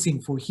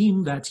promising for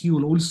him that he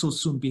will also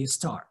soon be a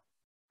star.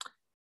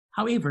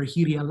 However,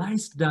 he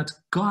realized that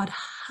God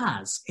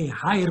has a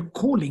higher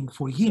calling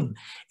for him,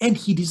 and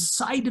he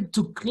decided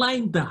to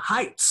climb the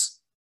heights,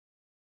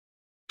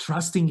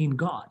 trusting in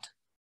God.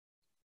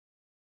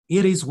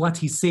 It is what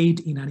he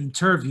said in an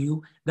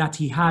interview that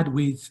he had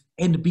with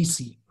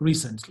NBC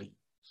recently.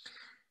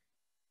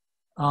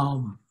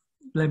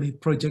 Let me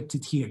project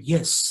it here.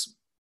 Yes,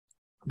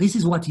 this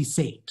is what he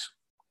said.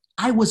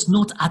 I was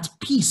not at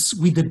peace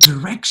with the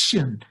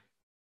direction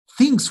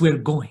things were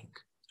going.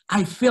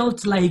 I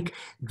felt like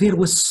there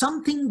was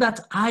something that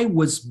I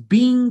was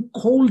being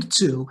called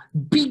to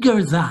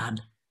bigger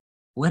than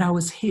where I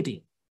was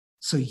heading.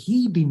 So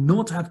he did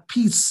not have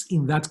peace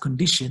in that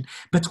condition.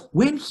 But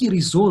when he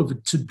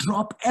resolved to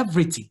drop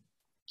everything,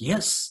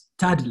 yes,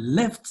 Tad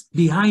left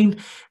behind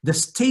the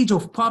stage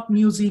of pop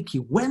music. He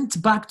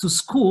went back to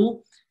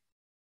school.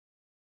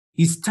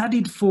 He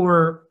studied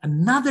for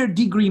another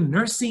degree in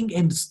nursing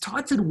and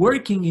started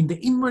working in the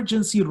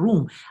emergency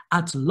room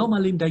at Loma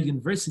Linda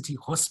University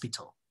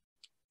Hospital.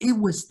 It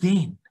was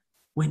then,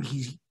 when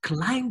he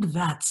climbed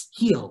that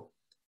hill,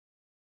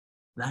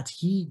 that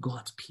he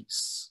got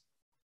peace.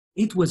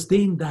 It was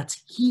then that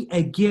he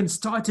again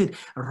started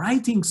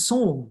writing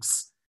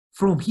songs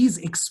from his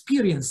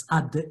experience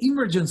at the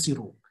emergency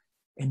room.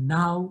 And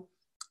now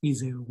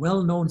he's a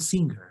well-known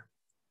singer,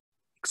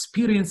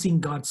 experiencing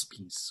God's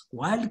peace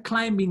while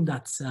climbing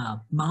that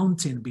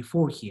mountain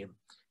before him,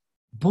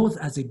 both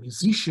as a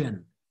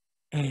musician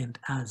and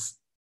as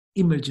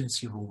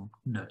emergency room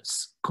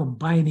nurse,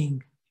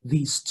 combining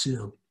these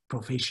two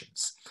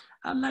professions.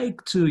 I'd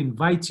like to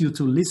invite you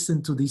to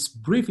listen to this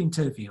brief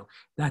interview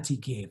that he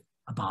gave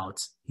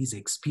about his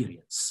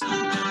experience.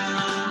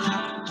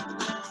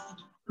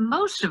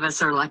 Most of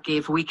us are lucky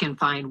if we can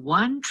find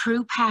one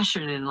true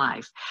passion in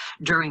life.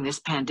 During this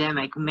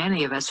pandemic,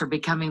 many of us are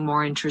becoming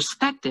more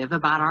introspective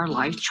about our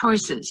life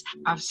choices.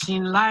 I've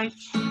seen life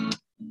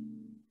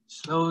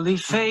slowly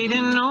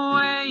fading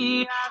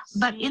away.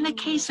 But in the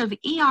case of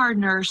ER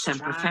nurse and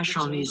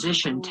professional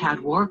musician Tad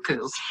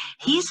Warku,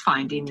 he's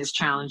finding this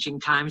challenging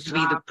times to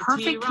be the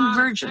perfect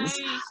convergence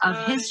of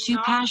his two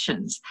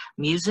passions,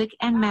 music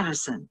and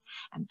medicine.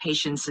 And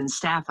patients and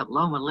staff at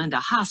Loma Linda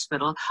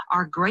Hospital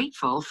are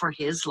grateful for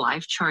his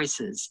life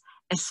choices,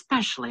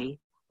 especially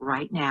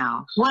right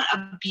now. What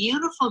a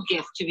beautiful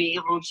gift to be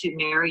able to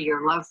marry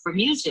your love for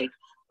music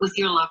with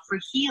your love for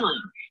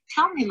healing.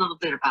 Tell me a little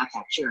bit about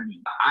that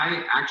journey.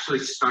 I actually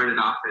started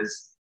off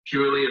as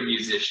purely a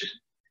musician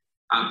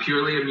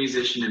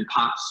in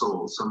pop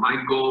soul. So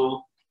my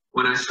goal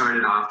when I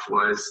started off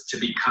was to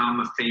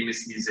become a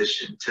famous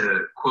musician,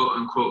 to quote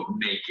unquote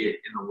make it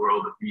in the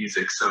world of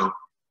music. So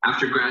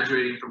after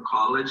graduating from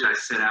college, I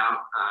set out,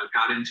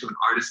 got into an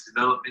artist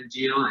development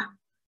deal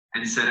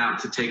and set out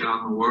to take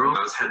on the world.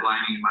 I was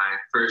headlining my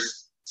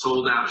first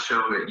sold out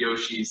show at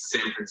Yoshi's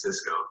San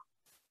Francisco.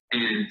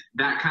 And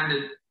that kind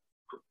of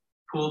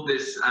pulled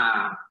this,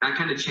 that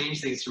kind of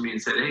changed things for me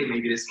and said, hey,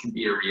 maybe this can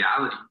be a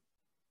reality.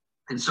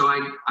 And so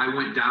I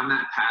went down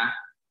that path,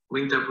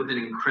 linked up with an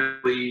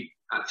incredibly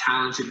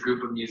talented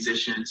group of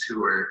musicians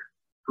who were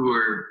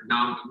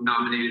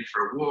nominated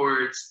for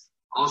awards,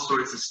 all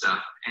sorts of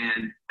stuff.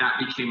 And that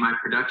became my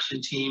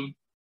production team.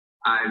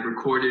 I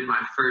recorded my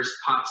first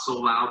pop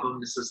soul album.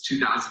 This was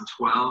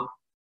 2012.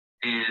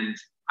 And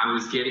I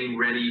was getting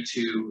ready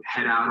to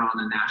head out on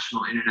a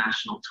national,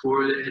 international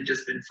tour that had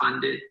just been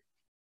funded.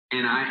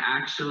 And I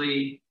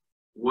actually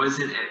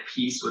wasn't at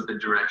peace with the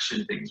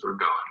direction things were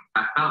going.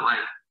 I felt like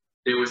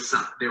there was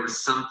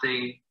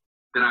something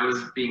that I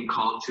was being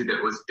called to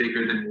that was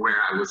bigger than where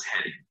I was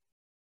heading.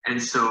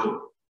 And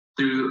so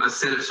through a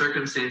set of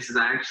circumstances,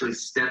 I actually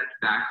stepped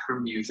back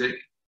from music,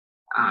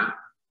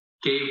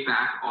 gave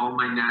back all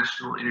my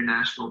national,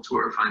 international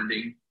tour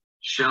funding,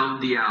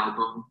 shelved the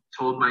album,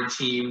 told my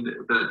team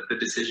the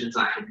decisions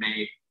I had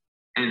made.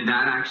 And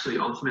that actually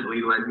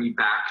ultimately led me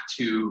back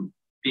to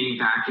being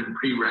back in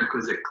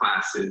prerequisite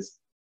classes,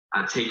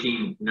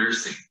 taking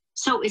nursing.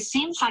 So it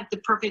seems like the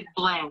perfect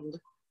blend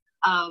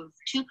of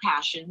two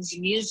passions,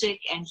 music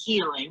and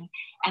healing,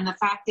 and the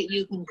fact that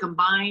you can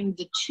combine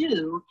the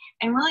two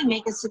and really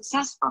make a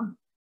success from it.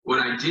 What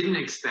I didn't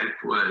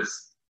expect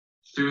was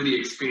through the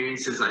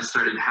experiences I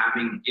started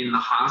having in the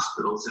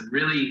hospitals and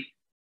really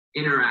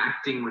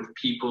interacting with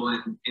people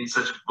in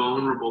such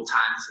vulnerable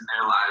times in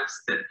their lives,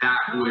 that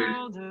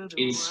would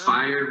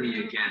inspire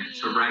me again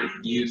to write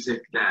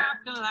music that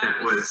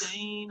was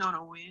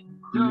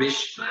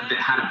mission, that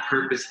had a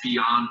purpose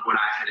beyond what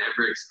I had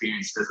ever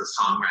experienced as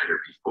a songwriter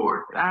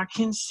before. I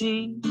can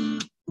see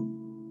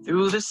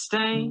through the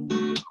stain,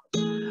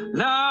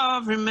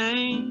 love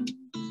remains.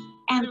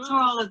 And through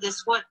all of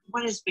this, what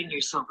has been your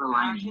silver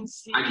lining?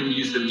 I can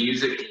use the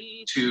music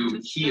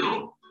to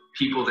heal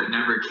people that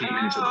never came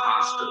into the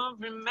hospital.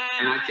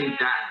 And I think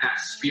that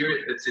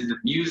spirit that's in the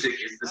music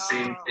is the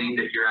same thing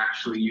that you're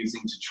actually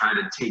using to try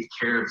to take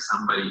care of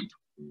somebody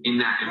in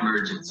that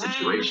emergent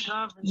situation.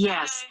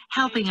 Yes,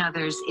 helping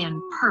others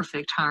in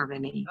perfect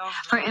harmony.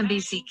 For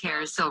NBC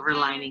Cares Silver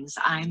Linings,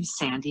 I'm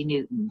Sandy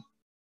Newton.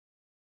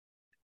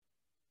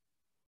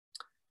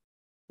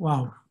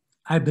 Wow,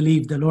 I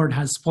believe the Lord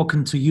has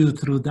spoken to you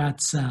through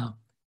that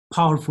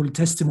powerful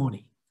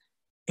testimony.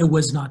 It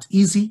was not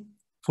easy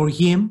for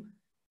him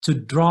to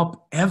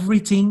drop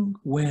everything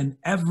when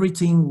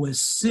everything was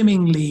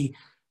seemingly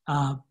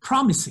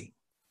promising.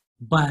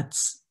 But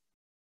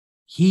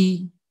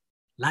he,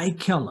 like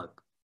Caleb,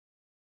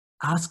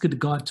 asked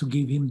God to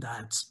give him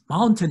that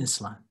mountainous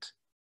land.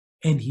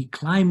 And he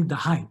climbed the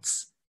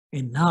heights.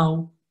 And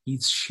now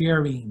he's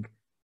sharing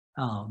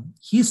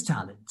his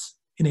talents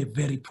in a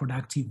very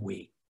productive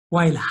way,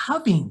 while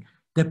having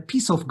the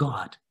peace of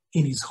God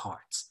in his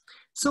heart.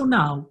 So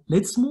now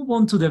let's move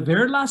on to the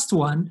very last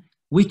one,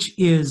 which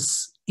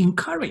is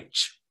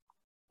encourage.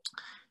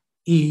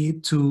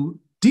 To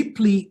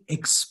deeply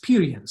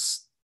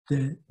experience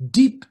the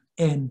deep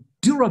and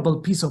durable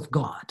peace of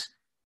God.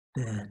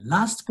 The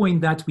last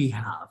point that we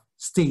have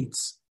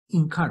states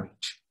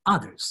encourage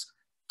others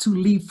to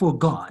live for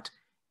God.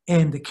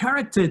 And the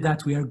character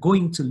that we are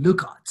going to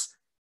look at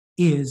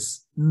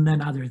is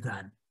none other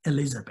than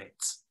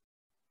Elizabeth.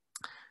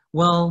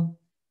 Well,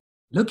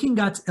 looking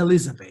at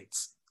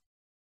Elizabeth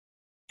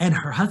and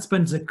her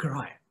husband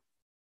Zechariah,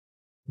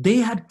 they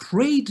had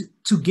prayed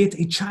to get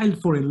a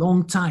child for a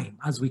long time,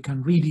 as we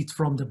can read it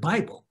from the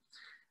Bible.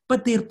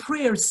 But their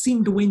prayers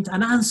seemed went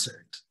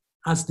unanswered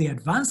as they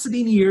advanced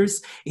in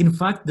years. In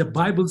fact, the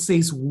Bible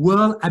says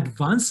well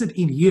advanced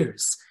in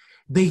years.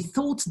 They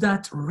thought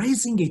that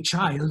raising a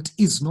child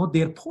is not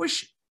their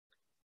portion.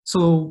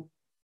 So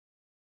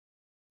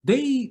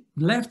they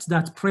left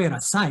that prayer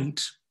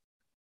aside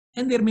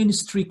and their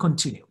ministry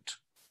continued.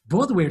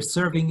 Both were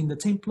serving in the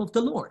temple of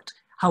the Lord.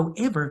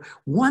 However,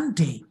 one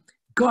day,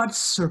 God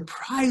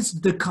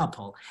surprised the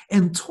couple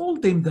and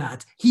told them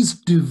that his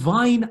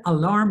divine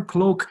alarm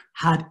clock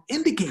had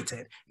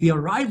indicated the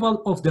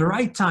arrival of the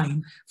right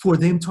time for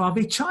them to have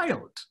a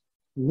child.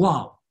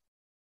 Wow.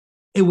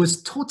 It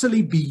was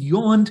totally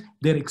beyond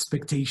their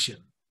expectation,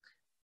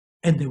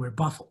 and they were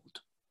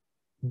baffled.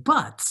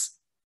 But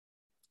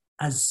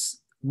as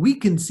we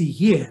can see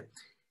here,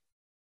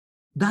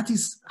 that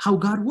is how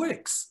God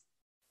works.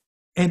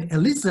 And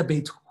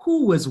Elizabeth,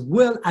 who was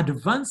well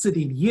advanced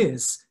in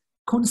years,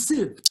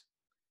 conceived.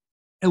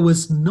 It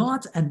was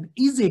not an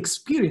easy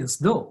experience,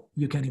 though.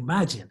 You can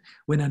imagine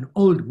when an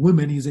old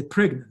woman is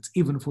pregnant,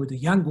 even for the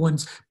young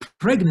ones,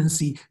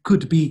 pregnancy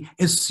could be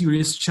a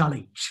serious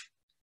challenge.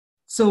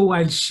 So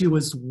while she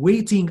was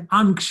waiting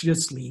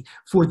anxiously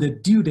for the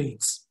due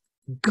dates,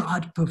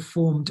 God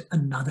performed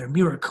another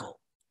miracle.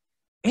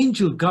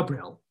 Angel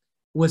Gabriel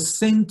was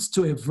sent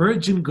to a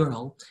virgin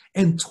girl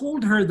and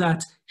told her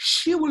that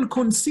she will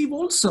conceive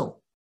also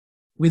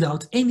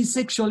without any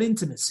sexual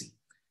intimacy,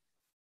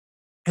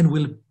 and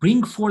will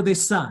bring forth a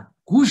son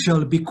who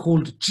shall be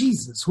called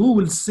Jesus, who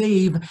will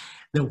save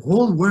the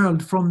whole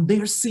world from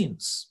their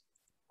sins.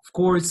 Of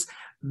course,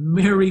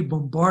 Mary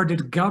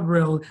bombarded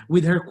Gabriel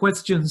with her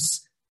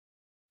questions,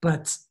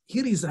 but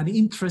here is an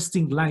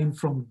interesting line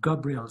from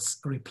Gabriel's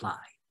reply.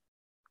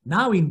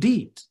 Now,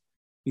 indeed,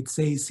 it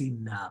says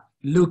in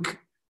Luke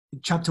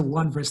chapter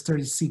 1, verse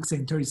 36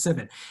 and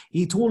 37,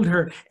 he told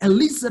her,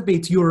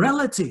 Elizabeth, your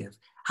relative,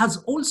 has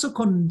also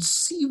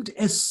conceived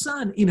a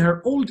son in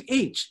her old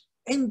age,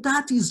 and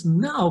that is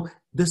now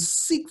the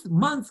 6th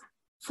month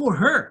for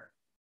her,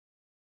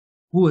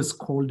 who is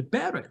called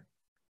barren.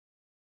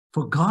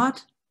 For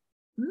God,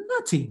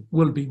 nothing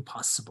will be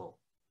impossible.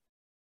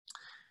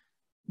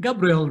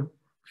 Gabriel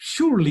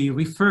surely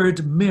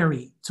referred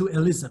Mary to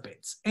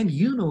Elizabeth, and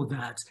you know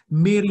that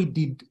Mary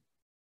did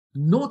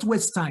not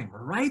waste time.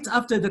 Right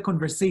after the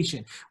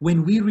conversation,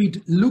 when we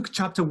read Luke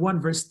chapter 1,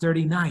 verse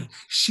 39,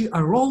 she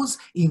arose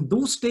in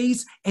those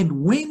days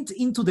and went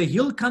into the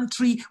hill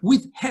country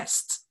with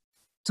haste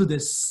to the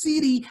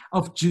city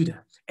of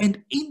Judah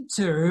and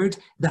entered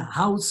the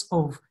house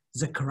of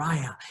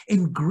Zechariah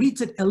and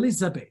greeted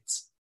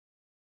Elizabeth.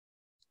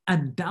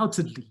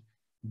 Undoubtedly,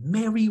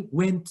 Mary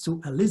went to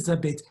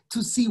Elizabeth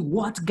to see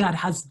what God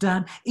has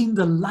done in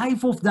the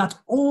life of that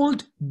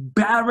old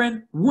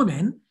barren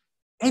woman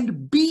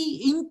and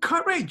be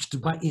encouraged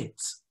by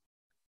it,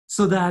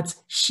 so that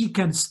she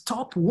can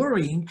stop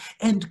worrying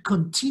and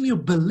continue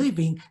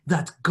believing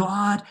that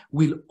God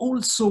will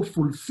also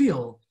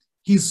fulfill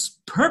his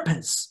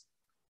purpose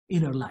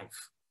in her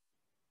life.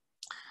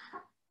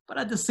 But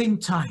at the same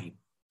time,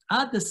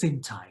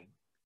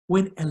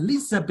 when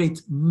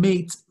Elizabeth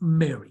met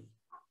Mary,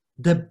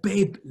 the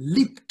babe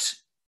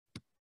leaped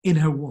in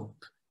her womb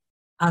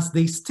as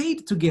they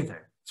stayed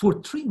together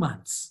for 3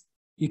 months.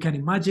 You can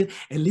imagine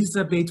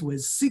Elizabeth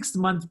was 6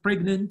 months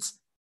pregnant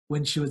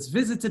when she was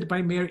visited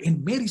by Mary,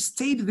 and Mary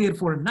stayed there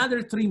for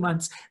another 3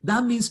 months.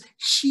 That means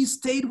she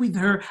stayed with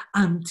her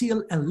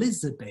until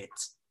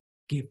Elizabeth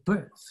gave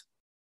birth.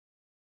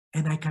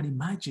 And I can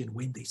imagine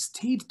when they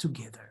stayed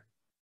together,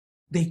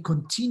 they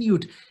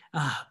continued,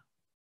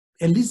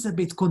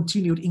 Elizabeth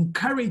continued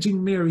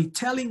encouraging Mary,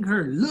 telling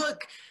her,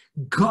 look,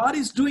 God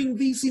is doing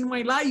this in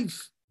my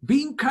life.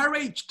 Be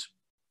encouraged.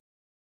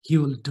 He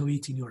will do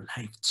it in your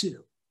life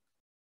too.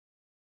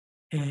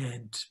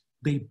 And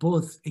they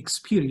both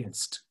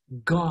experienced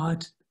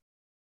God's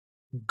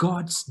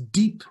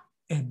deep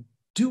and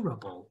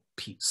durable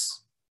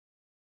peace.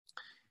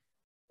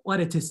 What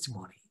a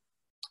testimony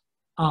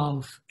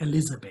of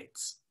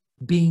Elizabeth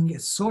being a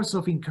source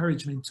of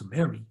encouragement to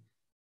Mary.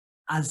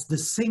 At the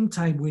same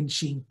time, when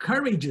she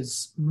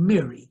encourages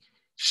Mary,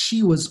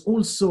 she was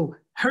also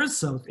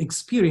herself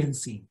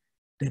experiencing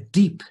the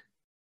deep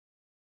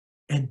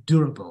and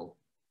durable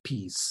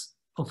peace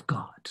of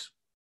God.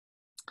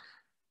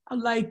 I'd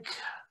like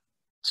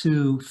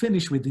to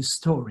finish with this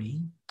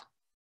story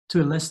to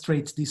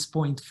illustrate this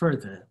point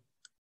further.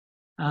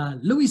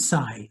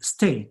 Louisa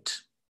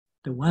State,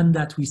 the one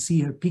that we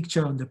see her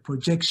picture on the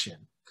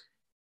projection,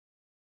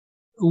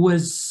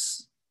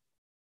 was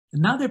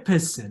another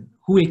person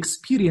who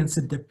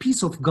experienced the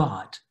peace of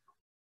God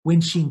when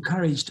she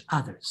encouraged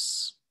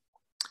others.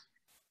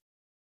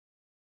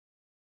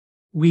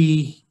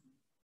 We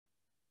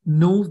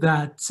know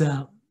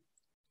that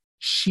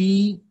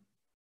she,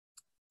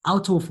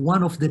 out of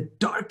one of the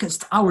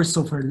darkest hours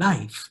of her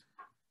life,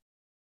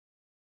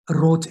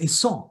 wrote a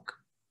song.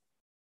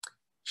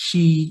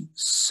 She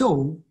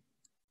saw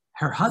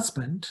her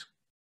husband.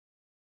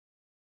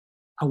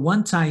 At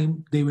one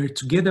time, they were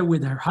together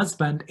with her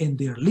husband and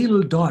their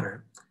little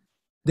daughter.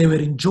 They were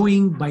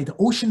enjoying by the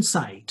ocean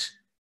side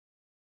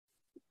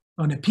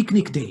on a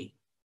picnic day.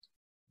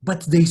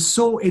 But they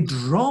saw a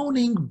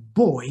drowning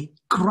boy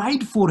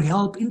cried for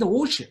help in the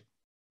ocean,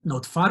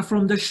 not far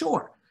from the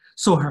shore.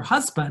 So her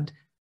husband,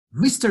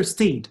 Mr.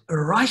 Stade,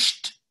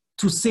 rushed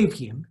to save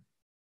him,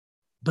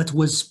 but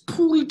was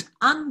pulled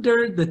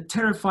under the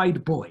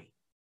terrified boy,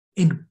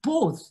 and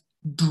both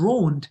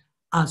drowned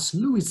as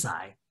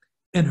Louisa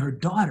and her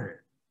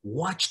daughter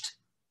watched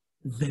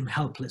them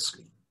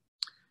helplessly.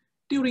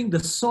 During the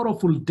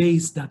sorrowful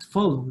days that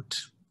followed,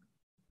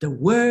 the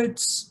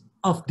words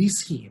of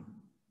this hymn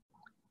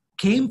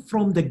came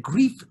from the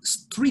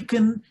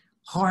grief-stricken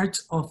heart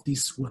of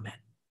this woman.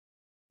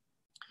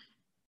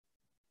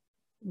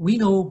 We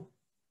know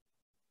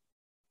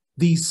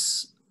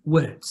these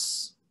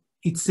words.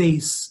 It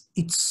says,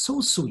 it's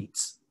so sweet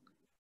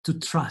to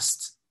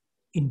trust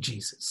in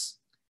Jesus,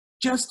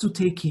 just to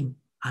take him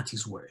at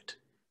his word,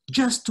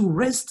 just to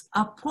rest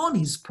upon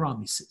his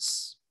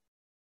promises,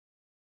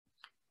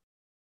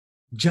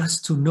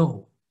 just to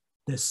know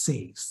that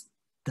says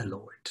the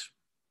Lord.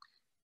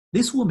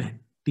 This woman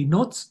did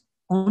not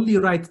only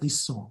write this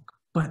song,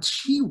 but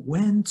she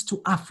went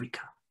to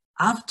Africa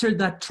after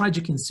that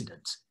tragic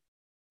incident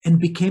and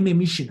became a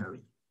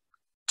missionary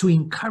to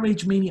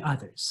encourage many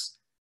others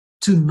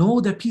to know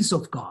the peace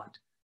of God,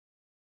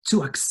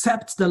 to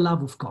accept the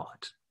love of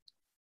God,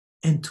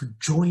 and to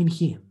join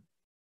him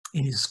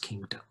in his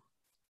kingdom.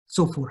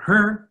 So for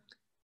her,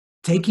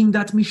 taking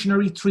that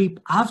missionary trip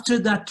after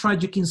that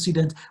tragic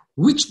incident,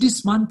 which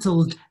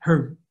dismantled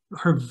her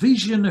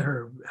vision,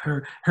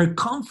 her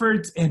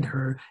comfort, and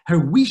her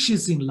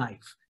wishes in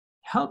life,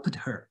 helped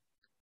her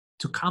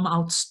to come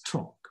out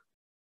strong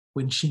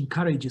when she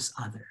encourages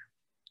other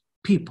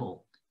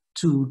people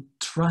to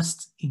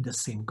trust in the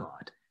same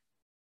God.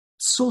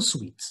 So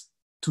sweet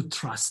to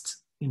trust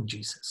in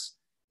Jesus,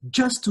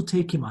 just to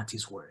take him at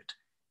his word,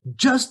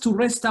 just to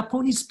rest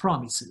upon his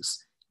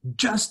promises,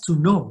 just to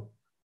know,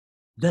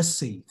 thus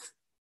saith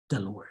the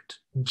Lord.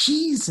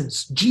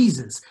 Jesus,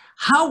 Jesus,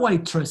 how I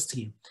trust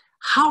him,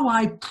 how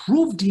I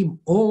proved him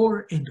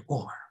o'er and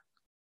o'er.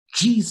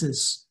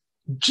 Jesus,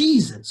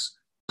 Jesus,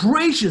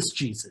 precious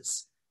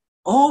Jesus,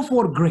 all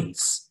for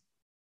grace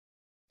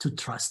to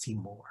trust him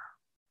more.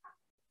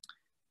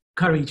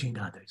 Encouraging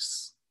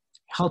others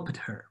helped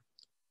her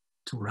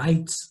to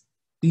write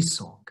this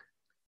song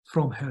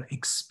from her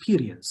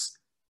experience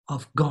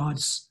of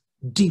God's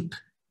deep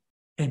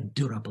and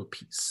durable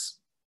peace.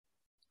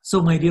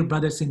 So, my dear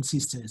brothers and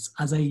sisters,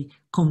 as I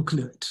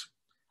conclude,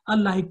 I'd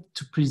like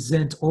to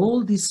present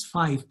all these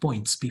 5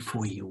 points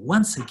before you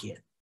once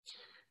again.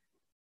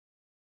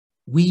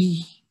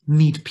 We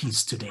need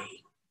peace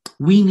today.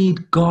 We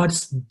need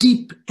God's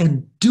deep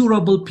and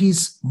durable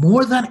peace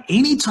more than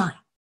any time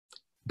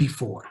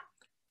before.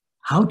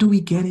 How do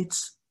we get it?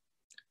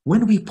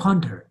 When we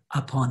ponder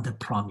upon the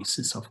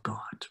promises of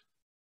God.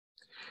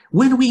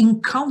 When we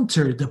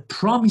encounter the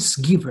promise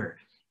giver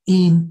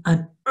in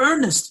an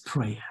earnest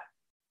prayer.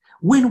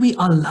 When we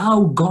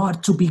allow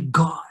God to be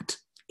God,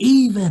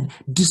 even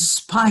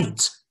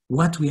despite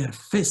what we are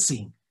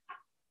facing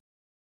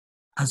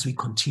as we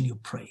continue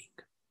praying.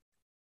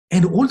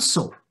 And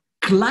also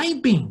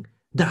climbing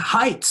the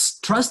heights,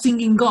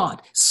 trusting in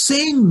God,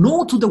 saying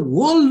no to the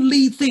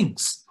worldly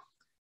things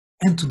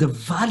and to the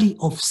valley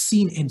of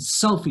sin and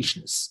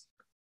selfishness,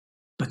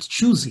 but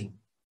choosing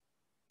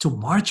to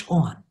march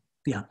on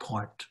the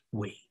apart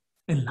way.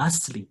 And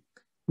lastly,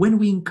 when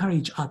we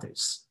encourage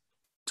others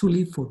to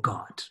live for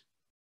God,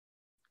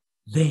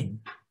 then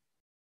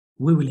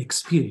we will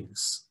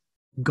experience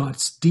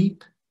God's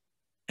deep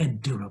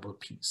and durable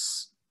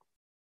peace.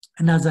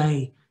 And as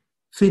I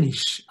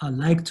finish, I'd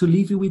like to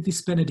leave you with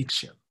this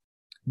benediction.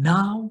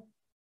 Now,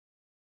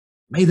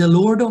 may the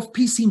Lord of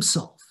peace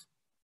himself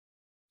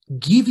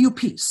give you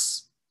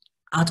peace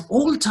at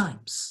all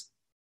times,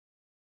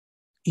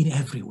 in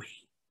every way.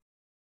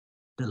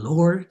 The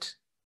Lord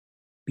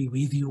be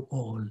with you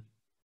all.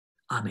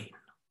 Amen.